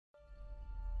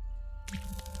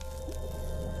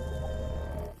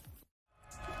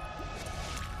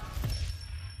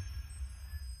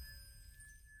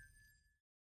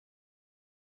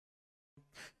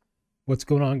What's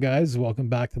going on, guys? Welcome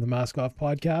back to the Mask Off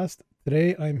podcast.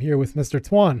 Today, I'm here with Mr.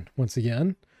 Twan once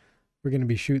again. We're going to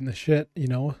be shooting the shit,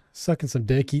 sucking some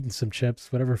dick, eating some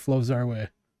chips, whatever flows our way.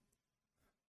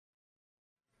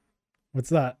 What's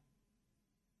that?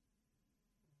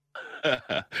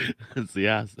 It's the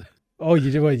acid. Oh,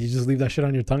 you did what? You just leave that shit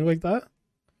on your tongue like that?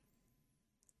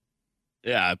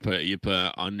 Yeah, you put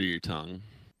it under your tongue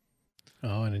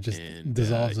Oh, and it just and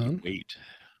dissolves you in? wait.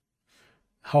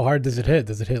 How hard does it Yeah. hit?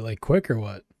 Does it hit like quick or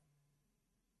what?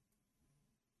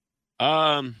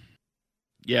 Um,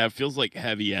 yeah, it feels like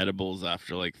heavy edibles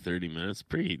after like 30 minutes.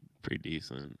 Pretty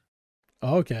decent.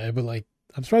 Oh, okay, but like,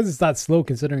 I'm surprised it's that slow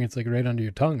considering it's like right under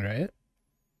your tongue, right?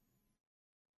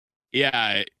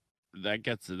 Yeah, that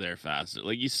gets it there faster.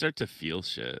 Like you start to feel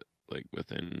shit like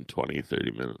within 20,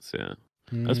 30 minutes. Yeah,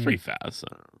 that's Mm, pretty fast.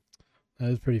 I don't know. that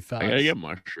is pretty I gotta fast. get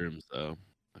mushrooms though.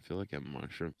 I feel like I'm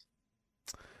mushrooms.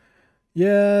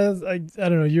 Yeah, I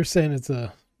don't know. You're saying it's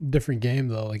a different game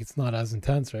though. Like it's not as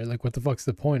intense, right? Like what the fuck's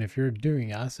the point if you're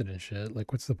doing acid and shit?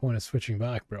 Like what's the point of switching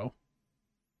back, bro?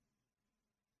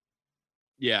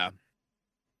 Yeah,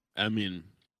 I mean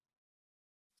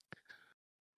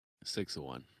 6 of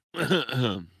 1.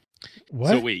 So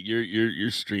What? wait,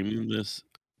 you're streaming this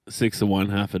 6 of 1,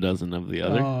 half a dozen of the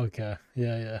other? Oh, okay.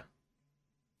 Yeah, yeah.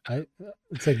 I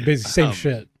it's like basically same Um,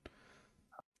 shit.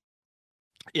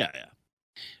 yeah, yeah.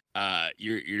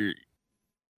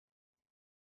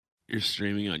 You're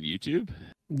streaming on YouTube,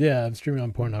 Yeah, I'm streaming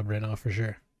on Pornhub right now for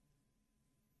sure.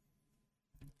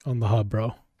 On the hub,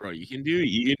 bro. bro. You can do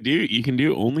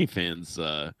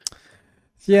OnlyFans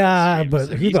Yeah, streams. but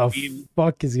Have who you the seen?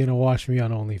 fuck is gonna watch me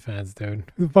on OnlyFans, dude?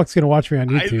 Who the fuck's gonna watch me on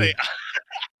I YouTube? think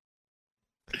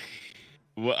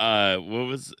what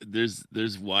was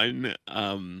there's one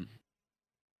I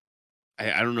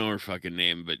don't know her fucking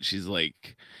name, but she's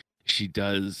like she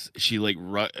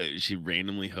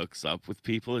randomly hooks up with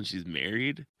people and she's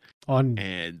married On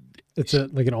and it's a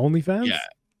like an yeah. OnlyFans?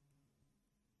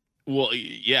 Well,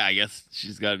 yeah, I guess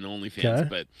she's got an OnlyFans, Okay.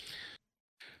 but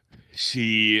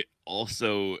she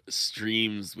also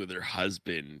streams with her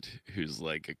husband, who's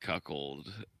like a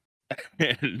cuckold,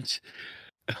 and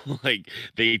like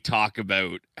they talk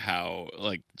about how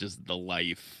like just the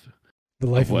life The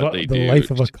of life of what they the do.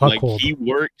 life of a Like cuckold. he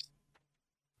works,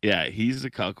 yeah, he's a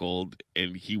cuckold,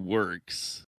 and he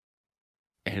works,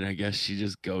 and I guess she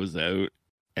just goes out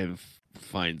and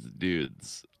finds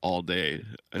dudes all day,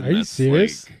 Are and you that's like.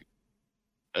 serious?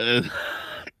 Uh,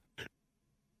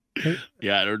 Like,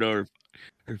 yeah, I don't know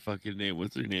her fucking name.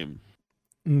 What's her name?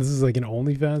 and this is like an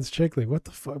OnlyFans chick. Like, what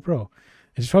the fuck, bro?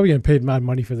 And she's probably getting paid mad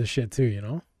money for this shit too, you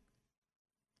know?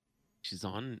 She's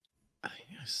on, I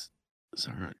guess, is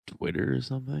her on Twitter or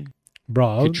something?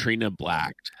 Bro, Katrina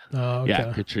Black. Yeah,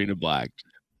 okay. Katrina Black.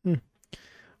 Hmm.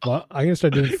 Well, I'm gonna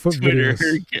start doing foot Twitter,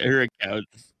 videos. her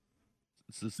account's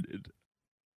suspended.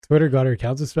 Twitter got her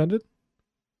account suspended.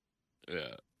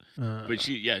 Yeah, Uh, but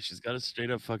she's got a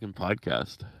straight up fucking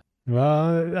podcast,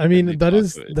 well, I and they mean that talk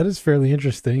is about it. that is fairly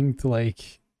interesting to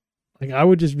like I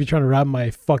would just be trying to wrap my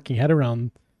fucking head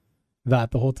around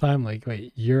that the whole time. Like,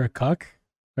 wait, you're a cuck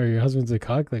or your husband's a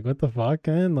cuck? Like, what the fuck,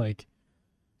 man? Like,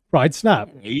 bro, I'd snap.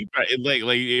 Like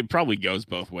it probably goes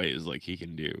both ways. Like he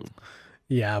can do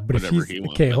Yeah, but if whatever he's he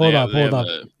wants, okay, but they have they hold have up.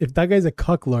 a. If that guy's a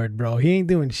cuck lord, bro, he ain't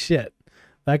doing shit.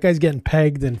 That guy's getting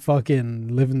pegged and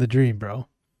fucking living the dream, bro.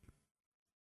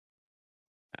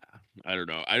 I don't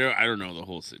know. I don't know the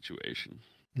whole situation,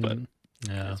 but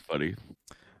Yeah, that's funny.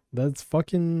 that's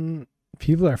fucking.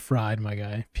 People are fried, my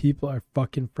guy. People are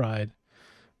fucking fried.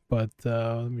 But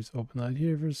let me just open that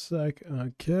here for a sec.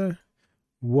 Okay.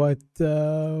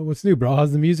 What's new, bro?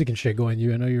 How's the music and shit going?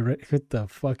 I know you're ready. What the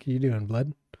fuck are you doing,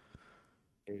 blood?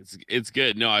 It's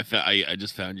good. No, I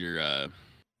just found your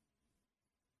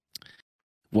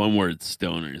one word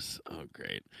stoners. Oh,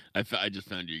 great. I just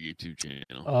found your YouTube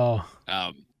channel.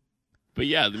 Oh. But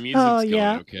yeah, the Oh music's going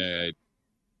yeah. okay.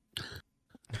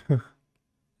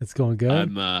 It's going good.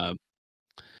 I'm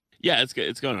yeah, it's good.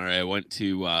 It's going all right. I went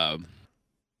to I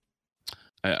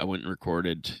went and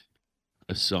recorded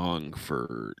a song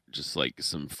for just like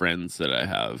some friends that I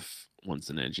have.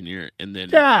 Once an engineer, and then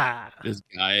Yeah. this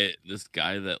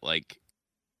guy that like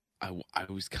I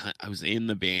was in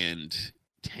the band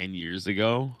 10 years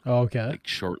ago, Okay. like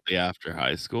shortly after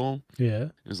high school. Yeah.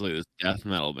 It was like this death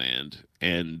metal band,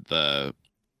 and the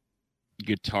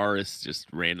guitarist just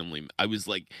randomly. I was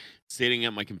like sitting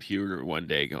at my computer one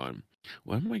day going,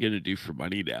 "What am I gonna do for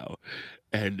money now?"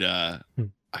 And Hmm.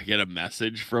 I get a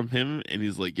message from him, and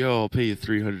he's like, "Yo, I'll pay you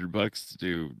 $300 to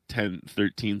do 10,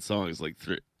 13 songs, like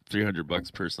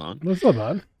 $300 per song." That's not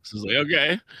bad. So I was like,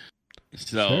 "Okay."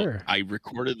 So Sure. I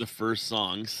recorded the first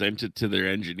song, sent it to their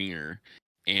engineer,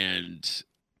 and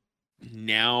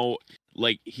now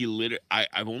like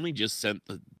I've only just sent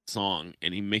the song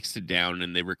and he mixed it down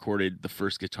and they recorded the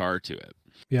first guitar to it.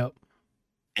 Yep.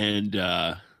 And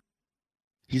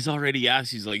he's already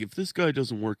asked, he's like, if this guy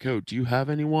doesn't work out, do you have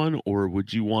anyone or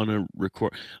would you want to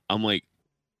record? I'm like,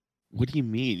 what do you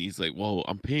mean? He's like, well,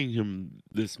 I'm paying him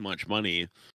this much money.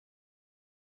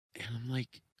 And I'm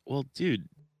like, well, dude,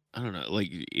 I don't know. Like,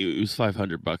 it was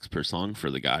 $500 per song for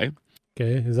the guy,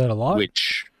 Okay. Is that a lot?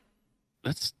 which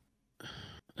that's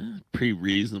pretty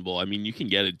reasonable. I mean, you can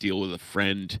get a deal with a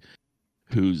friend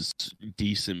who's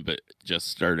decent but just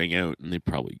starting out, and they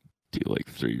probably do like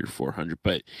 300 or 400.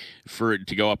 But for it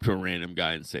to go up to a random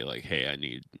guy and say like, "Hey, I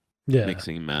need Yeah.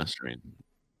 mixing and mastering,"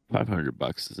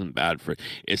 $500 isn't bad for it,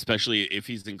 especially if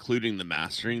he's including the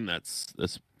mastering. That's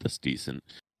decent.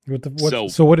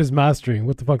 So what is mastering?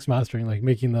 What the fuck's mastering? Like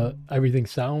making the everything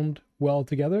sound well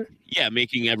together? Yeah,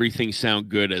 making everything sound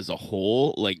good as a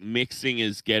whole. Like mixing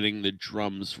is getting the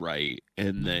drums right,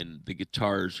 and then the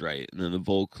guitars right, and then the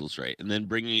vocals right, and then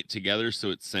bringing it together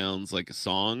so it sounds like a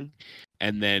song.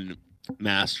 And then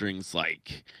mastering's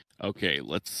like, okay,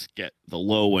 let's get the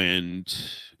low end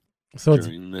So it's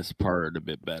during this part a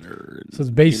bit better. And, so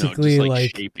it's basically just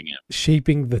like shaping it.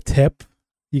 shaping the tip.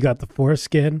 You got the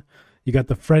foreskin, you got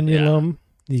the frenulum,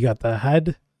 you got the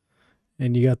head,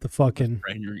 and you got the fucking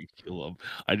Frenulum.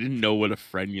 I didn't know what a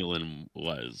frenulum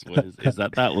was. What is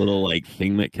that? That little like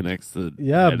thing that connects the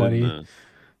yeah, head buddy. and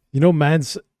You know,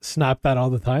 man's snap that all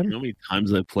the you time. know how many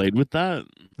times I played with that?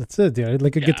 That's it, dude.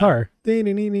 Like a Yeah. guitar.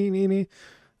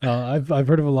 I've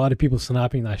heard of a lot of people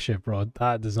snapping that shit, bro.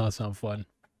 That does not sound fun.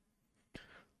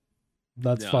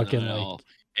 That's No, fucking not at like all.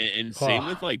 And same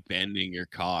with like bending your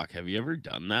cock. Have you ever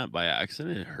done that by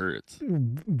accident? It hurts.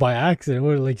 by accident.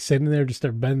 We're like sitting there, just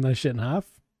start bending that shit in half.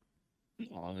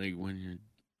 Oh, like when you're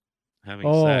having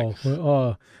sex.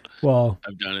 Well,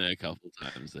 I've done it a couple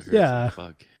times. It hurts yeah. like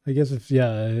fuck. I guess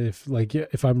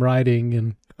if I'm riding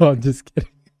and I'm just kidding.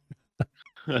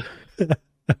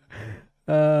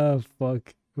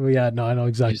 Fuck. Well, yeah, no, I know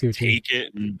exactly Just what you mean. take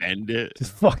it and bend it.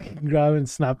 Just fucking grab and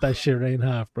snap that shit right in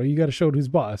half, bro. You got to show who's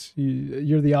boss.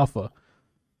 You're the alpha.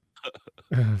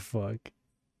 Fuck.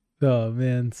 Oh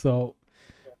man, so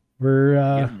we're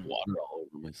Getting water all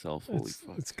over myself. Holy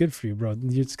fuck. it's good for you, bro.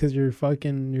 It's because you're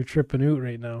tripping out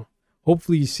right now.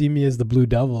 Hopefully, you see me as the Blue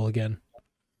Devil again.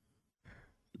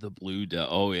 The blue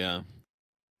oh yeah.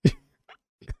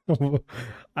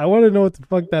 I want to know what the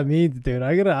fuck that means, dude.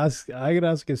 I gotta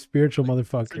ask a spiritual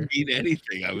motherfucker. Doesn't mean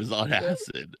anything. I was on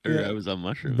acid or Yeah. I was on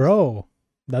mushrooms. Bro,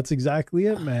 that's exactly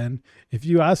it, man. If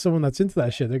you ask someone that's into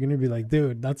that shit, they're gonna be like,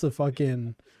 dude, that's a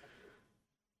fucking,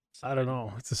 I don't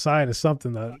know. It's a sign of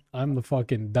something that I'm the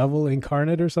fucking devil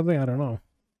incarnate or something. I don't know.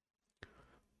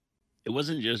 It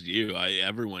wasn't just you.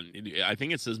 Everyone. I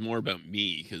think it says more about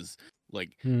me because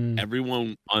like Hmm.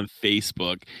 everyone on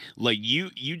Facebook, like you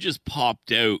just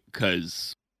popped out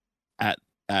because at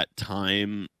that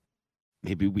time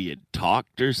maybe we had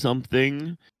talked or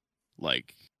something.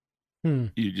 Like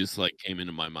you just like came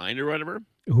into my mind or whatever.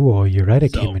 Ooh, you're right.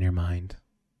 It So- came in your mind.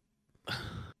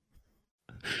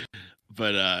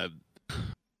 But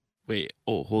wait.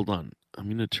 Oh, hold on. I'm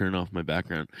gonna turn off my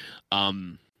background.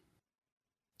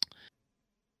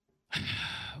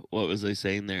 What was I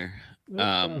saying there?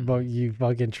 About you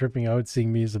fucking tripping out,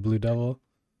 seeing me as the Blue Devil.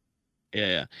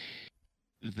 Yeah.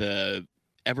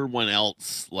 Everyone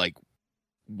else like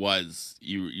was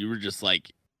you were just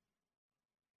like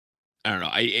I don't know.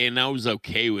 I was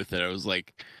okay with it. I was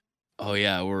like, oh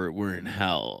yeah, we're in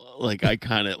hell. Like I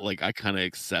kind of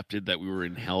accepted that we were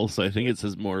in hell. So I think it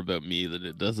says more about me than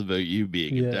it does about you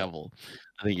being Yeah. a devil.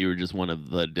 I think you were just one of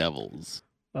the devils.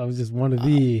 I was just one of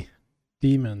the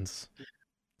demons.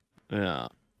 Yeah.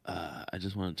 I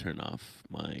just want to turn off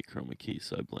my chroma key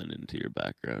so I blend into your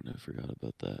background. I forgot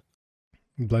about that.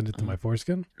 Blend it to my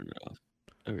foreskin. Turn it off.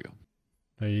 There we go.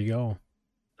 There you go.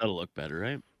 That'll look better,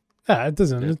 right? Yeah, it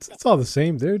doesn't. Yeah. It's all the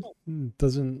same, dude. It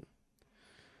doesn't.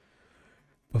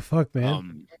 But fuck,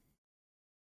 man.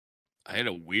 I had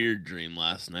a weird dream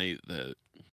last night that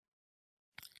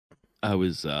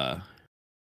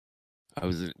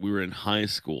we were in high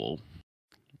school.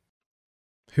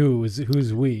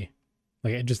 Who's we?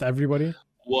 Like just everybody?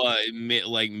 Well,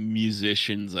 like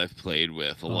musicians I've played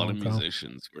with. A lot of okay.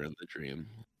 musicians were in the dream.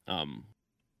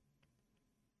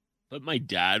 But my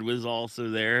dad was also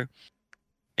there,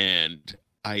 and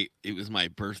it was my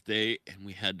birthday, and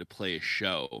we had to play a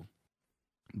show.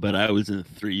 But I was in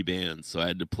 3 bands, so I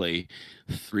had to play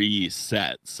 3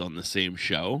 sets on the same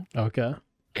show. Okay.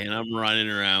 And I'm running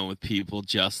around with people.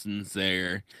 Justin's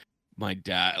there. my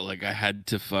dad, like I had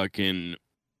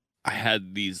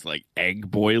these like egg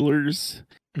boilers,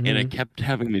 and I Mhm. kept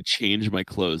having to change my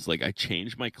clothes. Like I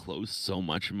changed my clothes so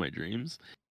much in my dreams.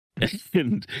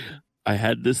 And I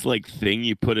had this like thing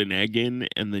you put an egg in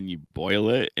and then you boil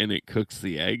it and it cooks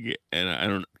the egg. And I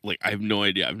don't like, I have no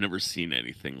idea. I've never seen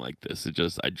anything like this.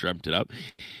 I dreamt it up,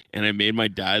 and I made my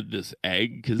dad this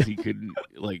egg because he couldn't,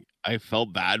 like, I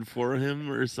felt bad for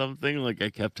him or something. Like, I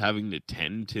kept having to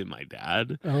tend to my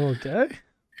dad. Okay.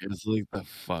 It's like the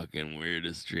fucking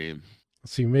weirdest dream.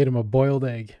 So you made him a boiled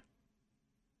egg.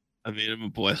 I made him a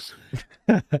boil.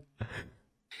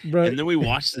 Bro, And then we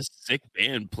watched this sick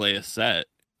band play a set.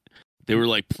 They were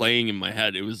like playing in my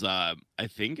head. It was I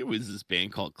think it was this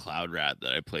band called Cloud Rat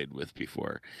that I played with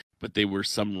before, but they were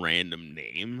some random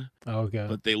name, okay.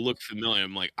 but they looked familiar.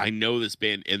 I'm like, I know this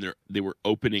band, and they were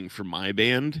opening for my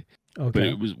band, but Okay.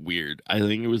 it was weird. I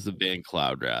think it was the band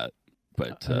Cloud Rat.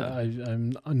 But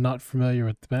I'm not familiar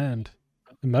with the band.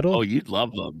 The metal? oh, you'd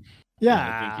love them. Yeah,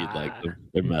 I think you'd like Yeah. them.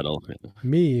 They're metal.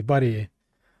 Me, buddy.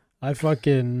 I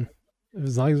fucking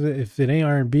as long as if it ain't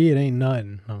R&B, it ain't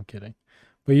none. No, I'm kidding.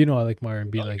 But you know I like my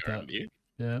R&B I like like that. R&B.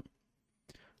 Yeah.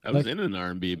 I was Like in an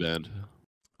R&B band.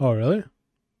 oh really?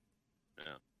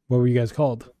 Yeah. What were you guys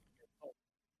called?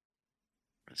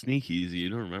 Sneak Easy. You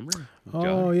don't remember? Oh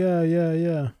Josh?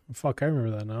 yeah. Fuck, I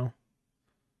remember that now.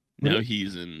 What Now it-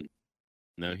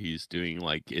 he's doing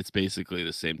like, it's basically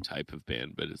the same type of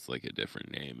band, but it's like a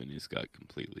different name, and he's got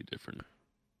completely different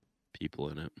people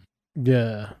in it.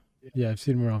 Yeah. Yeah, I've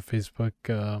seen him around Facebook.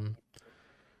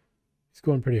 He's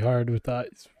going pretty hard with that.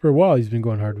 For a while he's been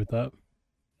going hard with that.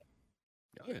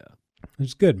 Oh yeah.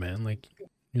 It's good, man. Like,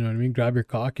 you know what I mean? Grab your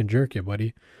cock and jerk it,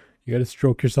 buddy. You got to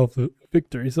stroke yourself to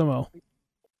victory somehow.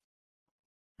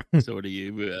 So what have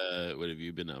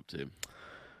you been up to?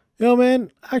 Yo,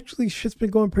 man, actually, shit's been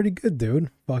going pretty good, dude.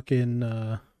 Fucking,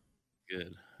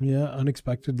 Good. yeah,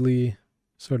 unexpectedly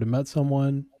sort of met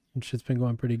someone, and shit's been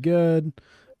going pretty good.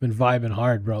 Been vibing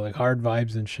hard, bro. Like, hard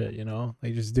vibes and shit, you know?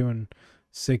 Like, just doing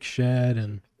sick shit,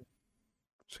 and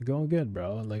it's going good,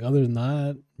 bro. Like, other than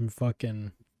that, I'm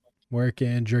fucking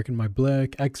working, jerking my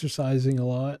blick, exercising a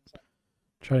lot.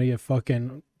 Trying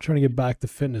to get back to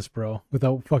fitness, bro.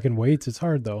 Without fucking weights, it's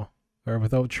hard though. Or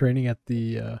without training at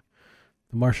the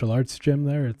martial arts gym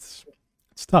there, it's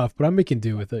tough. But I'm making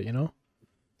do with it, you know.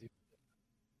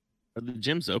 Are the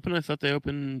gyms open? I thought they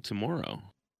opened tomorrow.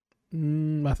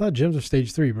 I thought gyms are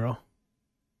stage 3, bro.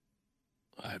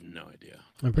 I have no idea.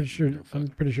 I'm pretty sure. No fuck. I'm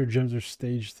pretty sure gyms are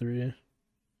stage 3.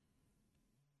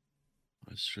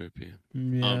 That's trippy.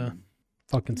 Yeah,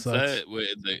 fucking Is sucks.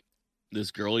 that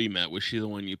this girl you met? Was she the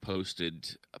one you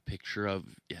posted a picture of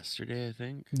yesterday? I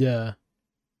think. Yeah,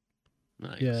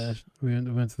 Nice. yeah. We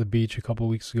went to the beach a couple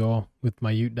weeks ago with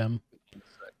my Ute dem,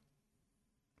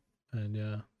 and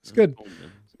yeah, it's good. Cool,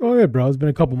 man. Oh yeah, bro. It's been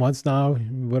a couple months now.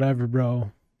 Whatever,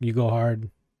 bro. You go hard.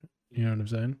 You know what I'm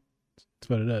saying? That's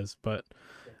what it is. But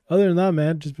other than that,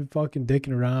 man, just been fucking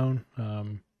dicking around.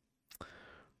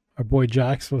 Our boy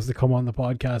Jack's supposed to come on the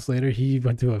podcast later. He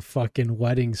went to a fucking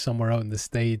wedding somewhere out in the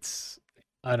States.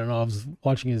 I don't know. I was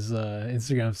watching his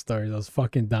Instagram stories. I was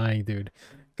fucking dying, dude.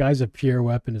 Guy's a pure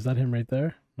weapon. Is that him right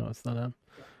there? No, it's not him.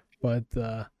 But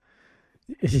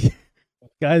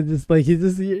guy just like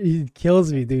he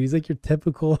kills me, dude. He's like your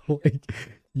typical like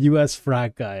US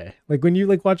frat guy. Like when you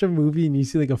like watch a movie and you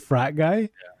see like a frat guy,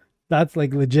 that's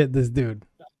like legit this dude.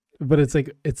 But it's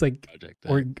like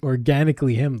Project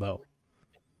organically him though.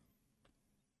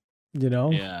 You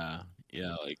know? Yeah,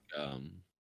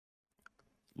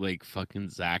 like fucking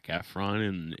Zac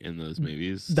Efron in those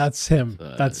movies. That's him.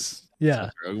 with, That's yeah.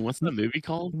 Seth Rogen. What's that movie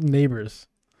called? Neighbors.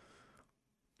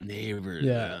 Neighbors.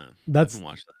 Yeah. Yeah, That's I haven't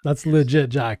watched that. that's legit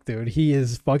Jack, dude. He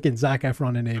is fucking Zac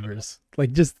Efron in Neighbors.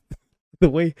 Like just the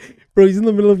way, bro. He's in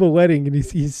the middle of a wedding and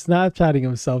he's Snapchatting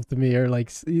himself to me, or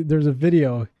like there's a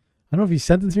video. I don't know if he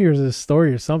sent it to me or it was a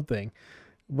story or something,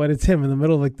 but it's him in the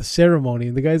middle of like the ceremony.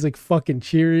 And the guy's like fucking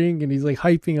cheering and he's like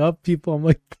hyping up people. I'm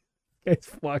like, this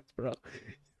guy's fucked, bro.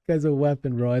 This guy's a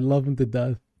weapon, bro. I love him to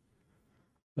death.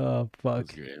 Oh fuck.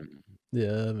 That's great.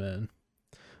 Yeah, man.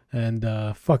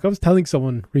 And fuck, I was telling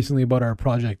someone recently about our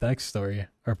Project X story,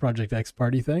 our Project X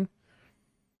party thing.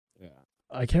 Yeah.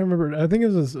 I can't remember. I think it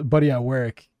was a buddy at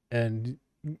work, and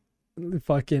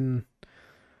fucking,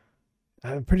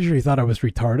 I'm pretty sure he thought I was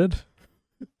retarded,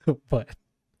 but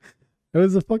it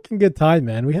was a fucking good time,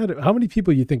 man. We had, how many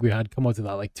people you think we had come out to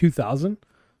that? Like 2,000?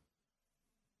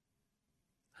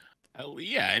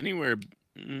 Yeah, anywhere.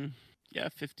 Yeah,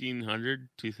 1,500,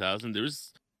 2,000. There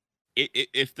was,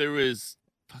 if there was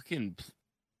fucking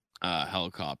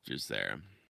helicopters there,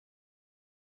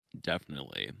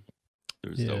 definitely.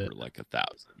 There was Yeah. over like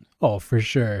 1,000. Oh, for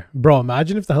sure. Bro,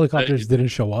 imagine if the helicopters didn't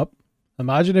show up.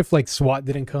 Imagine if like SWAT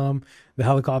didn't come, the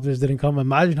helicopters didn't come.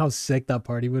 Imagine how sick that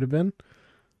party would have been.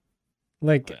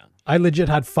 Like, Oh, yeah. I legit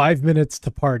had 5 minutes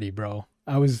to party, bro.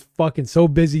 I was fucking so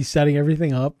busy setting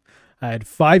everything up. I had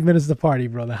 5 minutes to party,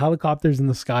 bro. The helicopters in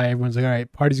the sky. Everyone's like, all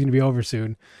right, party's gonna be over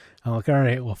soon. I'm like, all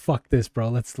right, well, fuck this, bro.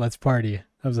 Let's party.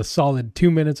 That was a solid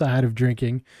 2 minutes I had of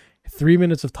drinking, 3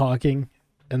 minutes of talking,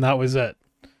 and that was it.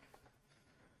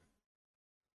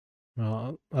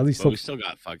 Well, at least But we still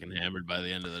got fucking hammered by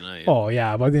the end of the night. oh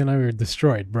yeah, by the end we were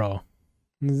destroyed, bro.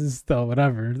 This is still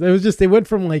whatever. It was just they went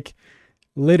from like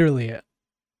literally.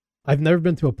 I've never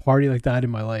been to a party like that in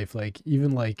my life. Like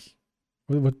even like,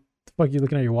 what the fuck are you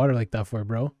looking at your water like that for,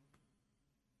 bro?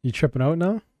 You tripping out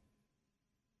now?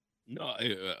 No,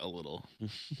 a little.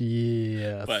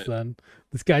 Yeah, But- son.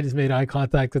 This guy just made eye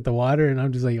contact with the water, and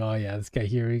I'm just like, oh yeah, this guy.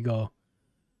 Here we go.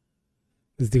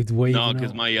 This dude's waving. No,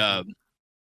 because out. my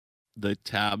the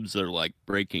tabs are like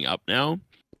breaking up now.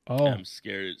 oh, I'm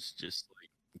scared it's just like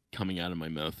coming out of my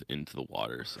mouth into the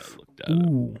water. So I looked at it.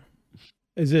 ooh.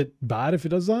 Is it bad if it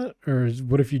does that, or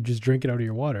what if you just drink it out of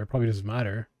your water? It probably doesn't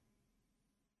matter.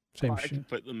 Same I shit. could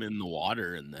put them in the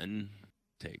water and then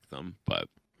take them, but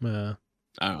Yeah.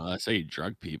 I don't know. That's how you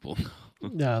drug people.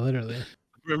 Yeah, literally.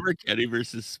 Remember Kenny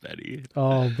versus Spetty?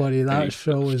 Oh, buddy, that Hey.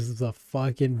 show is the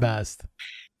fucking best.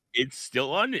 It's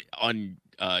still on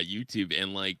YouTube,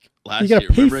 and like You last gotta year,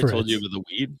 pay remember for I told it. you about the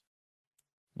weed?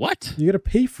 What? You gotta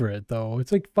pay for it though.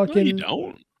 It's like No, fucking you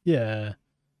don't. yeah.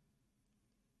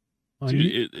 On Dude,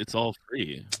 you- it's all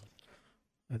free.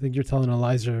 I think you're telling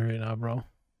Eliza right now, bro.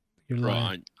 You're Bro,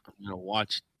 lying. I'm gonna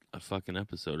watch a fucking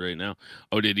episode right now.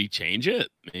 Oh, did he change it?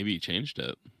 Maybe he changed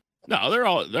it. No, they're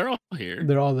all here.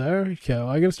 They're all there. Okay, well,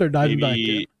 I gotta start diving back in.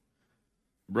 Maybe,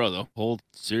 bro, the whole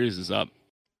series is up.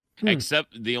 Hmm.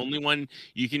 Except the only one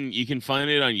you can find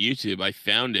it on YouTube. I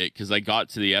found it because I got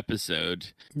to the episode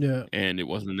Yeah. and it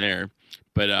wasn't there.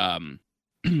 But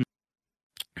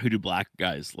who do black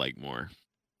guys like more?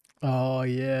 Oh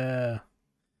yeah,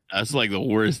 That's like the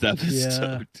worst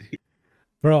episode. Dude.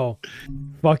 bro.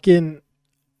 Fucking.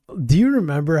 Do you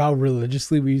remember how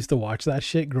religiously we used to watch that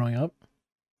shit growing up?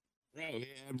 Bro,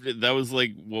 yeah, that was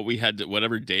like what we had to,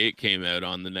 whatever day it came out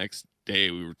on. The next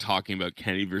day we were talking about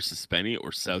Kenny versus Spenny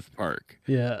or South Park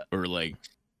Yeah. or like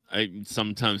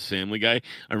sometimes Family Guy.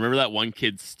 I remember that one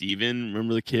kid, Steven.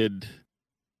 Remember the kid?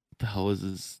 What the hell was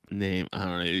his name? I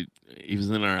don't know. He was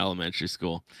in our elementary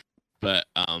school, but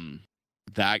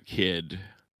that kid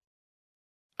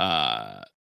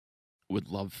would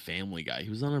love Family Guy. He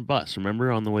was on our bus.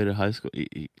 Remember on the way to high school?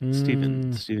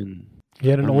 Steven. He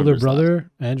had an I remember older his last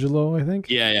brother, Angelo, I think.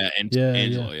 Yeah, and Yeah,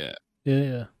 Angelo, yeah.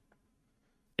 Yeah.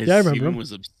 And Yeah, I remember Steven him.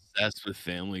 was obsessed with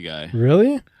Family Guy.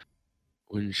 Really?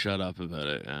 Wouldn't shut up about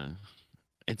it. Yeah.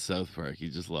 It's South Park. He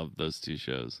just loved those two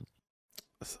shows.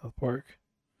 South Park.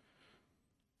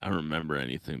 I don't remember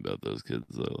anything about those kids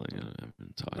though. Like I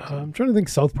haven't talked to I'm them. trying to think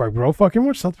South Park, bro. Fucking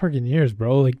watched South Park in years,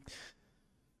 bro. Like,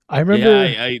 I remember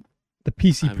Yeah, I the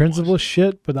PC haven't Principal watched it.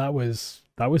 shit, but that was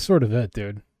sort of it,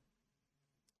 dude.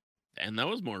 and that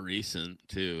was more recent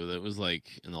too. That was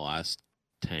like in the last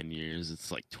 10 years.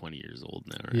 It's like 20 years old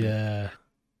now, right?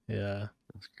 Yeah.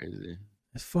 That's crazy.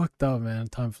 It's fucked up, man.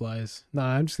 Time flies.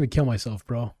 Nah, I'm just gonna kill myself,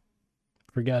 bro.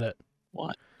 Forget it.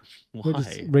 What? We're Why?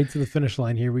 just right to the finish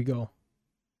line. Here we go.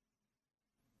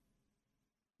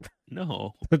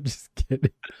 No. I'm just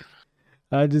kidding.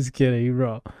 I'm just kidding,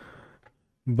 bro.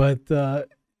 But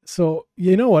so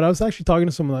you know what? I was actually talking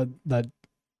to someone that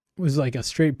was like a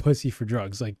straight pussy for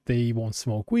drugs. Like they won't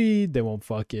smoke weed, they won't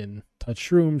fucking touch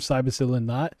shrooms, psilocybin,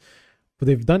 not. But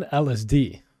they've done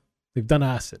LSD, they've done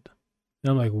acid.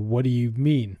 And I'm like, what do you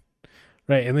mean?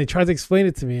 Right? And they tried to explain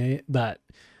it to me that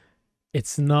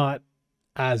it's not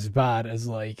as bad as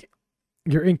like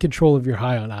you're in control of your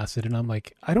high on acid. And I'm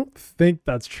like, I don't think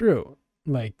that's true.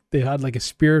 Like they had like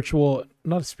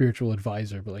not a spiritual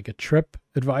advisor, but like a trip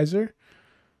advisor.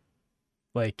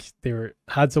 Like they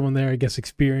had someone there, I guess,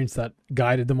 experienced that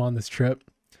guided them on this trip.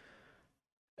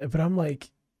 But I'm like,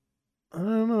 I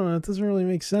don't know, that doesn't really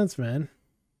make sense, man.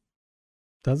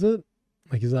 Does it?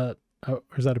 Like, is that or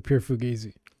is that a pure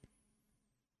fugazi?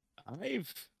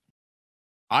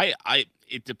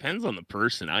 It depends on the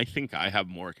person. I think I have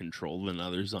more control than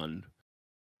others on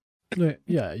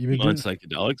Yeah, you've been on doing.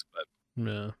 psychedelics, but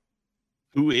Yeah.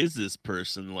 who is this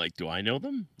person? Like, do I know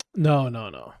them?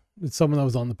 No. It's someone that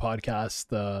was on the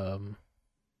podcast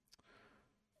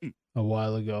a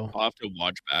while ago. I'll have to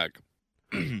watch back.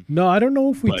 No, I don't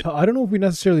know if we But- I don't know if we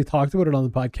necessarily talked about it on the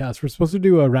podcast. We're supposed to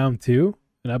do a round 2,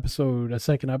 a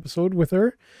second episode with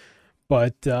her.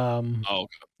 But Oh,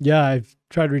 yeah, I've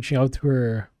tried reaching out to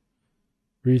her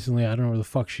recently. I don't know where the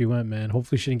fuck she went, man.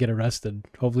 Hopefully she didn't get arrested.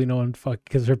 Hopefully no one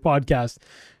because her podcast,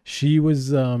 she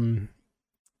was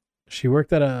she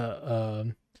worked at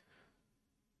oh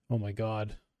my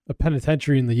god, a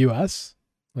penitentiary in the US,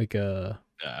 like yeah.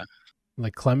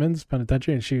 like Clemens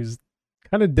Penitentiary, and she was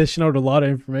kind of dishing out a lot of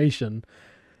information.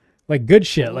 Like good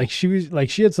shit. Like she was like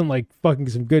she had some like fucking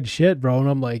some good shit, bro. And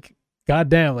I'm like, God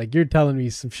damn, like you're telling me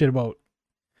some shit about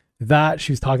that.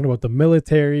 She was talking about the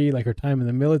military, like her time in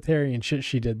the military and shit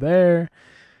she did there.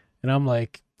 And I'm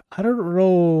like, I don't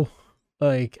know.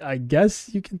 Like, I guess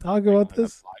you can talk about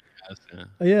this. Podcast,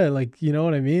 Yeah, like you know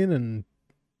what I mean? And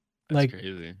that's like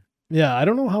crazy. yeah, I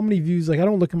don't know how many views. Like I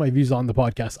don't look at my views on the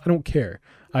podcast. I don't care.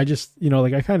 I just,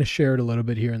 like I kind of share it a little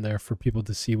bit here and there for people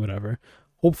to see whatever.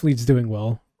 Hopefully it's doing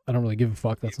well. I don't really give a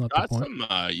fuck. That's You've not the got point.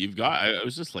 some. You've got. I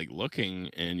was just like looking,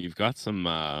 and you've got some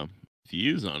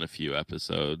views on a few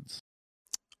episodes.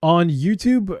 On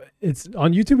YouTube,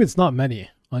 it's not many.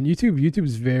 On YouTube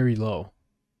is very low.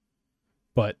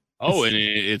 But Oh, and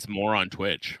it's more on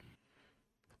Twitch.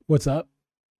 what's up?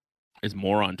 It's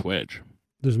more on Twitch.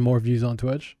 There's more views on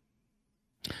Twitch.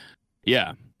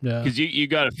 Yeah, Yeah. because you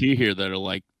got a few here that are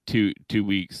like two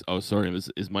weeks. Oh, sorry,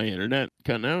 is my internet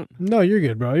cutting out? No, you're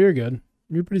good, bro. You're good.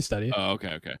 You're pretty steady. Oh,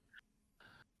 okay.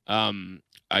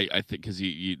 I think because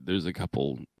you there's a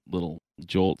couple little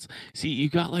jolts. See, you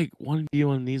got like one view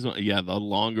on these ones. Yeah, the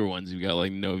longer ones you got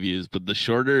like no views, but the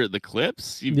shorter the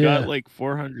clips you've got like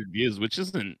 400 views, which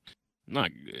isn't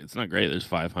it's not great. There's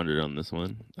 500 on this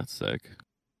one. That's sick.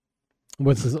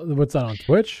 What's that on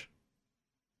Twitch?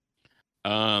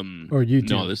 Or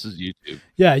YouTube? No, this is YouTube.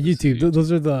 Yeah, YouTube.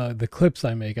 Those are the clips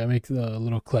I make. I make the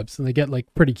little clips, and they get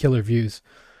like pretty killer views.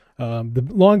 The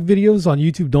long videos on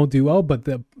YouTube don't do well, but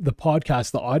the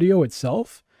podcast, the audio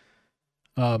itself,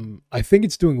 I think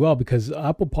it's doing well because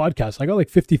Apple Podcasts, I got like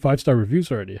 55-star reviews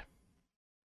already.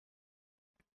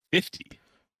 50?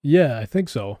 Yeah, I think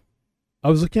so. I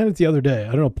was looking at it the other day.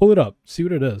 I don't know. Pull it up. See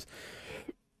what it is.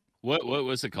 What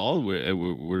was it called? Where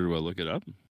do I look it up?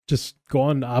 Just go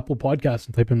on Apple Podcasts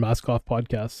and type in Mask Off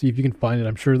Podcast. See if you can find it.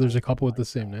 I'm sure there's a couple with the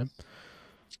same name.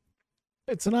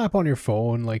 It's an app on your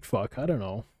phone. Like, fuck. I don't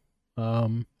know. I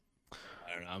don't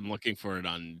know. I'm looking for it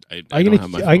on. I'm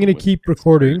gonna keep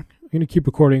recording. I'm gonna keep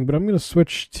recording, but I'm gonna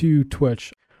switch to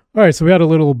Twitch. All right, so we had a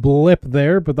little blip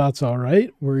there, but that's all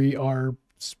right. We are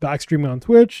back streaming on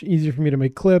Twitch. Easier for me to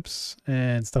make clips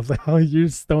and stuff like. Oh, you're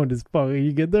stoned as fuck. Are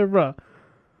you good there, bro?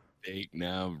 Baked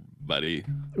now, buddy.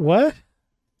 What?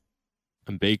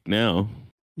 I'm baked now.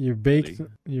 You're baked. Buddy.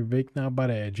 You're baked now,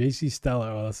 buddy. JC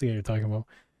Stella. Oh, that's the guy you're talking about,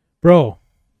 bro.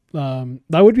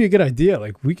 That would be a good idea.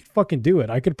 Like we could fucking do it.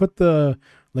 I could put the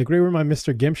right where my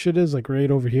Mr. Gimp shit is, like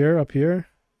right over here, up here.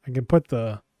 I can put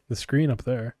the screen up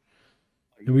there.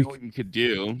 You know what you could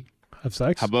do? Have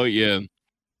sex? How about you?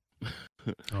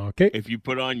 Okay. If you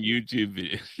put on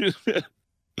YouTube videos,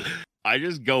 I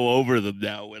just go over them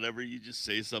now. Whenever you just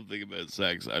say something about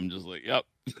sex, I'm just like, yep.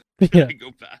 Yeah. I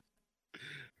go back.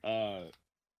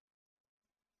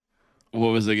 What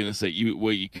was I gonna say?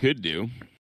 What you could do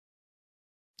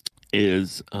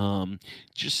is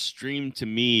just stream to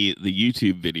me the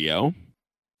YouTube video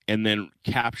and then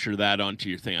capture that onto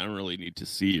your thing. I don't really need to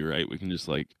see, right? We can just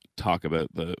like talk about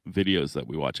the videos that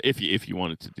we watch if you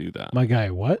wanted to do that. My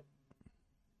guy, what?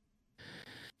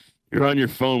 You're on your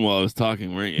phone while I was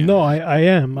talking, weren't you? No, I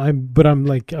am.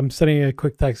 I'm sending a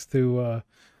quick text to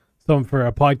someone for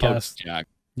a podcast. Oh, Jack.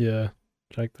 Yeah.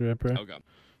 Jack the Ripper. Okay.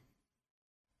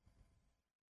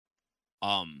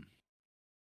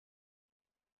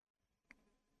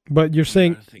 But you're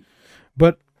saying,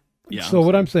 but yeah. So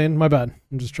what I'm saying, my bad. I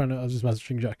was just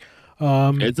messaging Jack.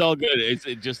 It's all good. It's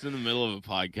just in the middle of a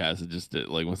podcast. It just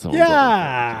like when someone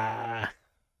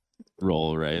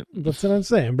roll, right? That's what I'm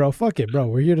saying, bro. Fuck it, bro.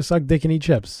 We're here to suck dick and eat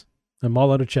chips. I'm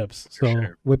all out of chips, so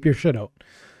whip your shit out.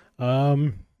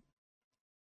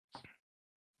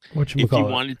 If you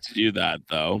wanted to do that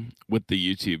though, with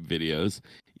the YouTube videos,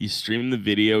 you stream the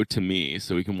video to me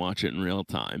so we can watch it in real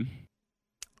time.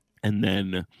 And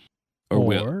then,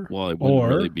 or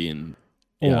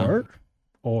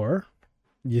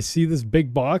you see this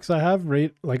big box I have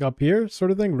right like up here, sort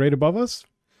of thing, right above us.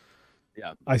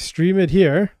 Yeah. I stream it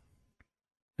here,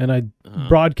 and I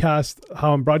broadcast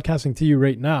how I'm broadcasting to you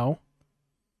right now.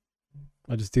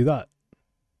 I just do that.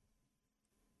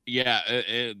 Yeah,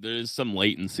 there's some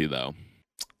latency though.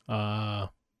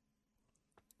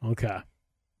 Okay.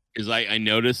 Because I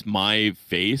noticed my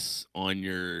face on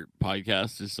your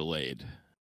podcast is delayed,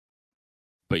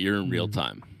 but you're in real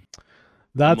time.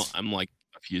 That's I'm like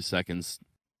a few seconds.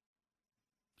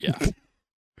 Yeah.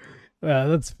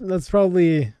 Yeah, that's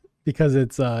probably because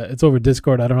it's over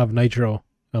Discord. I don't have Nitro.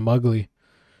 I'm ugly.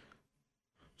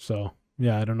 So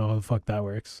yeah, I don't know how the fuck that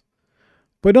works.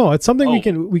 But no, it's something Oh, we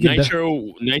can.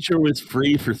 Nitro was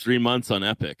free for 3 months on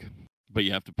Epic, but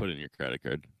you have to put in your credit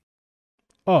card.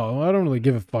 Oh, I don't really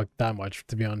give a fuck that much,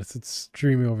 to be honest. It's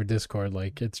streaming over Discord.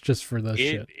 Like, it's just for the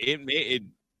shit.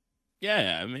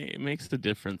 Yeah, it makes the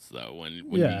difference though when you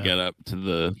Yeah. get up to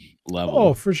the level.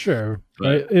 Oh, for sure.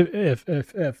 Right. But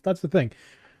If that's the thing,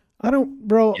 I don't,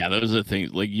 bro. yeah, those are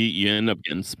things like you end up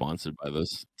getting sponsored by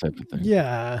those type of things.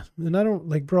 Yeah, and I don't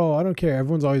like, bro. I don't care.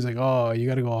 Everyone's always like, "Oh, you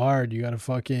gotta go hard. You gotta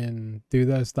fucking do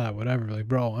this, that, whatever." Like,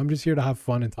 bro, I'm just here to have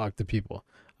fun and talk to people.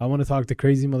 I want to talk to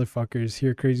crazy motherfuckers,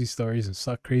 hear crazy stories, and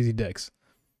suck crazy dicks.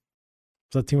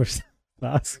 Is that too much to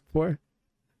ask for?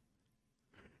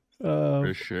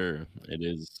 For sure, it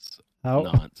is How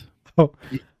not.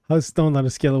 how stoned on a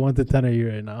scale of 1 to 10 are you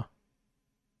right now?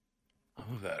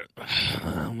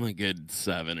 I'm a good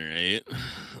 7 or 8.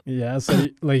 Yeah, so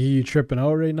like, are you tripping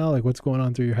out right now? Like, what's going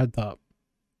on through your head top?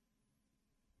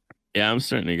 Yeah, I'm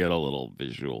starting to get a little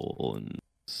visual and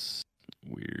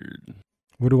weird.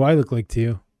 What do I look like to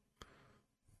you?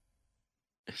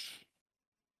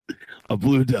 A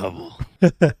blue devil.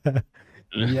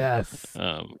 Yes,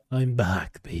 I'm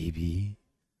back, baby.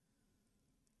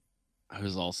 I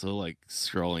was also like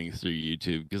scrolling through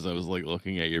YouTube because I was like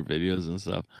looking at your videos and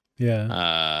stuff.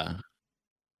 Yeah.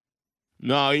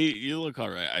 No, you look all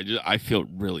right. I feel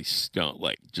really stoned,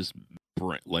 like just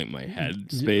like my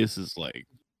head space is like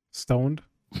stoned.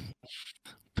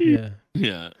 Yeah.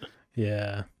 Yeah.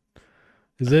 Yeah.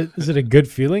 Is it a good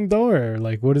feeling though, or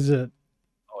like what is it?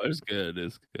 Oh, it's good.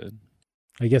 It's good.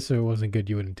 I guess if it wasn't good,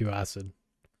 you wouldn't do acid.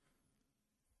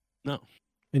 No.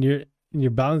 And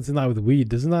you're balancing that with weed.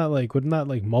 Doesn't that like wouldn't that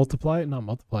like multiply it? Not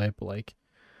multiply it, but like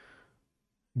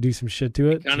do some shit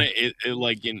to it. Kind of it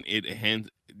like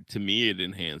to me it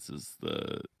enhances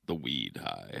the weed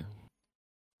high.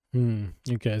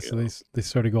 Okay, so they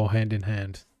sort of go hand in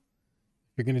hand.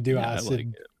 You're gonna do acid, like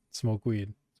smoke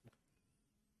weed.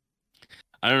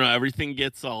 I don't know. Everything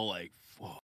gets all like,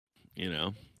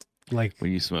 like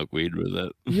when you smoke weed with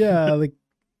it. Yeah, like,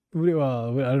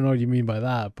 well, I don't know what you mean by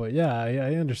that, but yeah,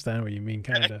 I understand what you mean,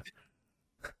 kind of.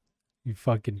 You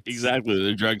fucking exactly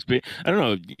the drugs. I don't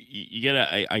know. You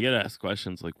gotta. I gotta ask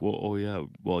questions like, well, oh yeah,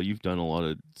 well you've done a lot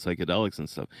of psychedelics and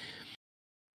stuff.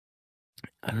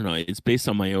 I don't know. It's based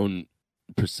on my own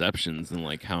perceptions and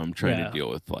like how I'm trying to deal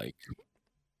with like.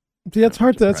 See, that's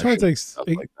hard to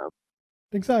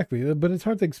exactly, but it's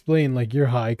hard to explain like you're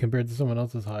high compared to someone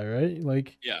else's high, right?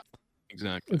 Like yeah,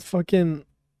 exactly.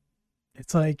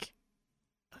 It's like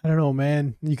I don't know,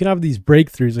 man. You can have these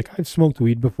breakthroughs. Like I've smoked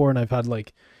weed before, and I've had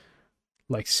like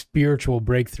spiritual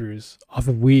breakthroughs off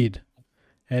of weed,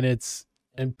 and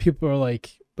people are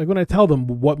like when I tell them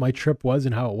what my trip was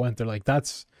and how it went, they're like,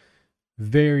 that's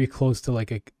very close to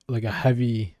like a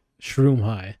heavy shroom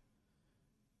high,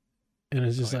 and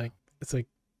it's just it's like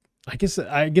I guess at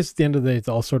the end of the day it's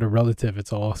all sort of relative.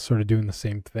 It's all sort of doing the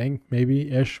same thing,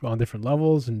 maybe ish, on different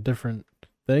levels and different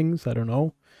things. I don't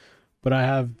know, but I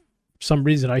have some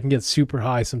reason I can get super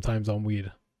high sometimes on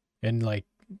weed, and like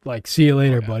see you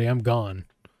later, buddy. I'm gone.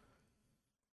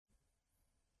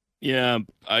 Yeah,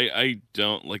 I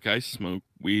don't like. I smoke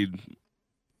weed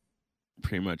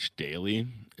pretty much daily,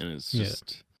 and it's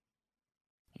just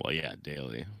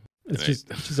daily. It's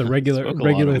just a regular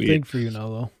thing for you now,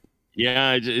 though.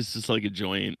 Yeah, it's just like a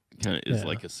joint. Kind of is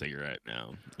like a cigarette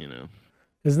now.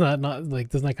 Isn't that not like?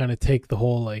 Doesn't that kind of take the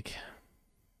whole like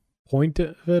point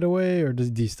of it away, or do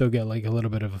you still get like a little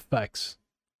bit of effects?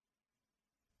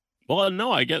 Well,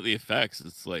 no, I get the effects.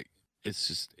 It's like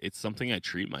it's something I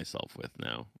treat myself with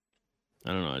now.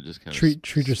 I don't know. I just kind of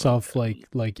treat yourself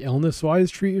like illness wise.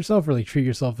 Treat yourself, or like treat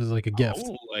yourself as like a gift.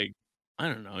 Like I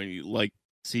don't know. Like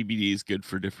CBD is good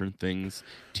for different things.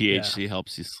 THC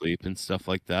helps you sleep and stuff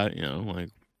like that. Like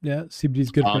CBD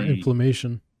is good for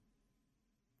inflammation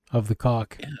of the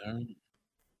cock. Yeah.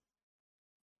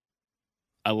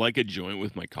 I like a joint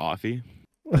with my coffee,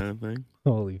 kind of thing.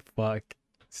 Holy fuck!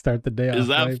 Start the day off. Is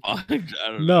that fun? I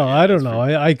don't know. No, I don't know.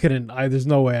 I couldn't. There's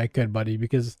no way I could, buddy,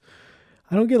 because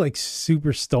I don't get like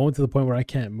super stoned to the point where I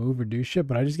can't move or do shit,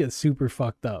 but I just get super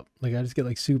fucked up. Like I just get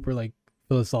like super like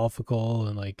philosophical,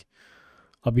 and like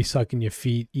I'll be sucking your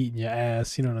feet, eating your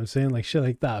ass. You know what I'm saying? Like shit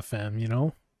like that, fam. You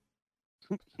know?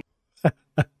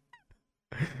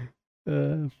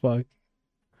 Fuck.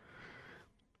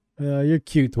 You're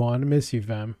cute, Juan. I miss you,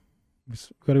 fam.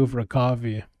 Just gotta go for a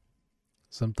coffee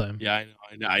sometime. Yeah,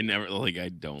 I know. I never I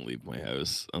don't leave my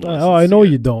house. I know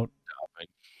you don't.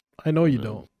 I know you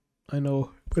don't. I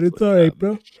know, but it's all right,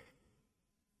 bro.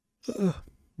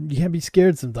 You can't be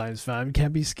scared sometimes, fam. You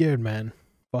can't be scared, man.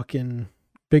 Fucking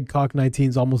Big Cock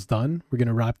 19's almost done. We're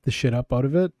gonna wrap the shit up out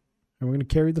of it, and we're gonna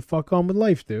carry the fuck on with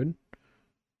life, dude.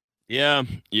 Yeah,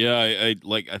 yeah.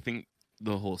 I think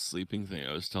the whole sleeping thing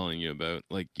I was telling you about,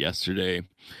 like yesterday,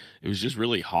 it was just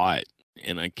really hot,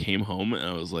 and I came home and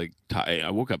I was like, I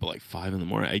woke up at like 5 in the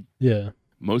morning. Yeah.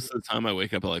 Most of the time I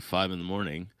wake up at like 5 in the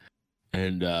morning,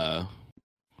 and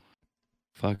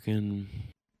fucking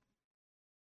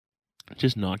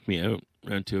just knocked me out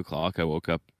around 2 o'clock. I woke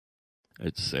up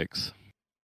at 6,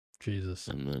 Jesus.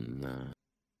 and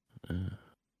then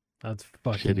That's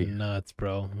fucking shitty. nuts,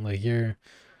 bro. Like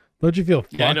don't you feel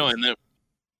fucked? Yeah, I know. And then,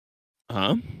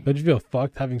 Don't you feel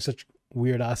fucked having such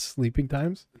weird ass sleeping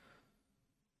times?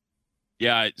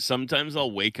 Yeah, sometimes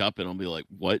I'll wake up and I'll be like,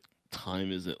 "What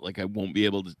time is it?" Like I won't be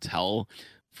able to tell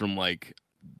from like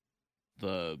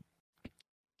the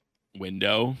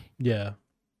window Yeah.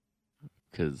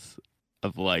 because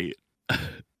of light.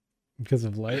 Because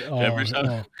of light. Oh, Ever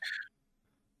oh.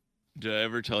 Did I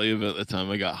ever tell you about the time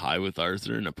I got high with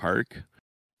Arthur in a park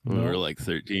when we No. were like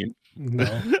 13? No.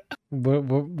 what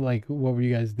were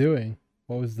you guys doing?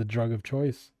 What was the drug of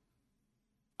choice?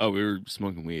 Oh, we were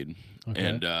smoking weed, Okay.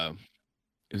 and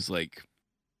it was like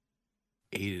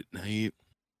 8 at night,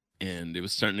 and it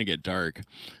was starting to get dark.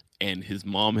 And his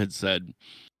mom had said,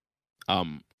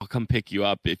 "I'll come pick you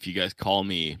up if you guys call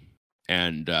me,"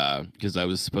 and because I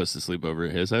was supposed to sleep over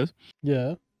at his house.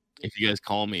 Yeah. If you guys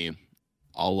call me,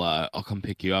 I'll come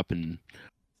pick you up and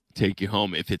take you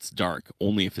home if it's dark.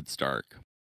 Only if it's dark.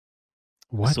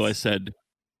 What? So I said,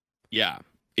 "Yeah,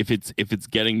 if it's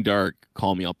getting dark,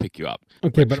 call me. I'll pick you up."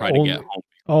 Okay, but try to get home.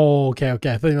 Oh, okay.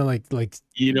 I thought you meant like.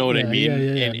 You know what I mean?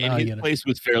 Yeah. And Now I his get it. place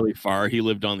was fairly far. He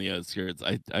lived on the outskirts.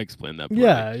 I explained that.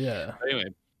 Yeah.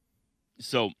 Anyway,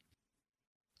 so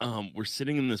we're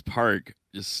sitting in this park.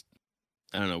 Just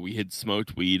I don't know. We had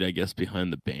smoked weed, I guess,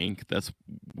 behind the bank. That's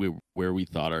where we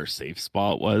thought our safe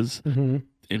spot was, Mm-hmm.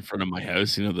 in front of my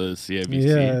house. You know, the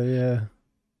CIBC.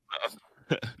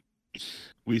 Yeah.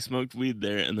 We smoked weed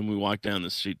there, and then we walked down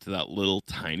the street to that little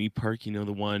tiny park. You know,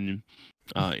 the one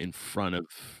in front of.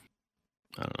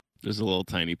 I don't know. There's a little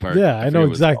tiny park. Yeah, I know forget what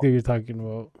it's exactly called. what you're talking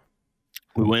about.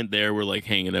 We went there. We're like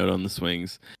hanging out on the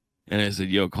swings, and I said,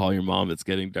 "Yo, call your mom. It's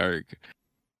getting dark."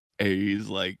 And he's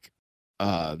like,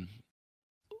 why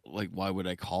would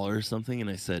I call her or something? And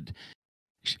I said,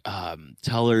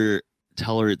 tell her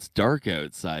it's dark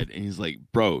outside." And he's like,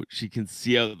 "Bro, she can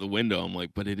see out the window." I'm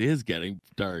like, "But it is getting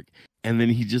dark." And then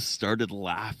he just started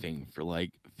laughing for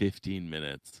like 15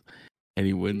 minutes, and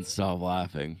he wouldn't stop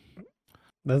laughing.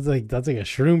 That's like a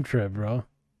shroom trip, bro.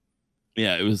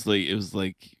 Yeah, it was like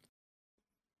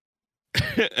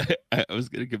I was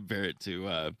gonna compare it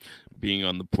to being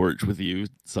on the porch with you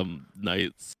some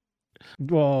nights.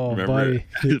 Oh, Remember?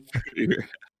 buddy.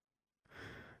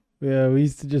 Yeah, we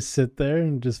used to just sit there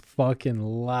and just fucking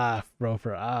laugh, bro,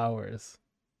 for hours.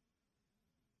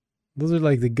 Those are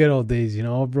like the good old days, you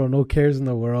know, bro. No cares in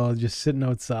the world, just sitting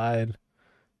outside,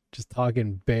 just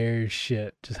talking bear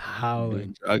shit, just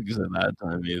howling. Drugs at that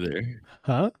time either.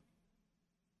 Huh?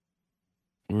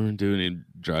 We weren't doing any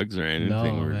drugs or anything. No,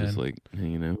 We were just man. like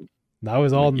hanging out. That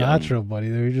was all Like young. natural, buddy.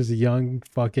 They were just young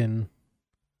fucking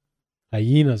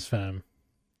hyenas, fam.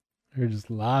 They were just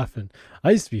laughing.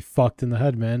 I used to be fucked in the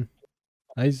head, man.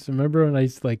 I used to remember when I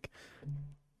used to like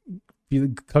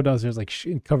come downstairs like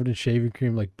covered in shaving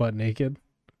cream, like butt naked.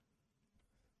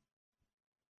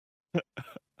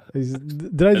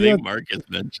 Did I I do think that? Marcus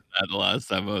mentioned that the last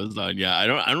time I was on. Yeah, I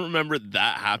don't remember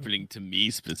that happening to me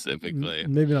specifically.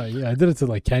 Maybe not. Yeah, I did it to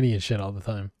like Kenny and shit all the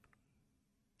time.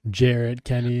 Jarrett,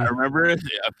 Kenny. I remember a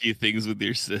few things with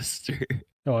your sister.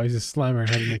 Oh, I used to slam her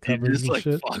head in the You covers just and like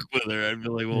shit. fuck with her. I'd be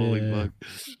like, holy Yeah. fuck.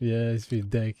 Yeah, I used to be a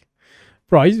dick.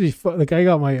 Bro, I used to be like I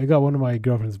got one of my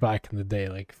girlfriends back in the day,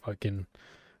 like fucking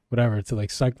whatever, to like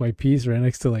suck my piece right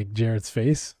next to like Jarrett's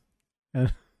face.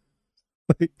 And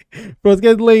like, bro, it's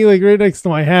getting laid like right next to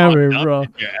my hammer, bro.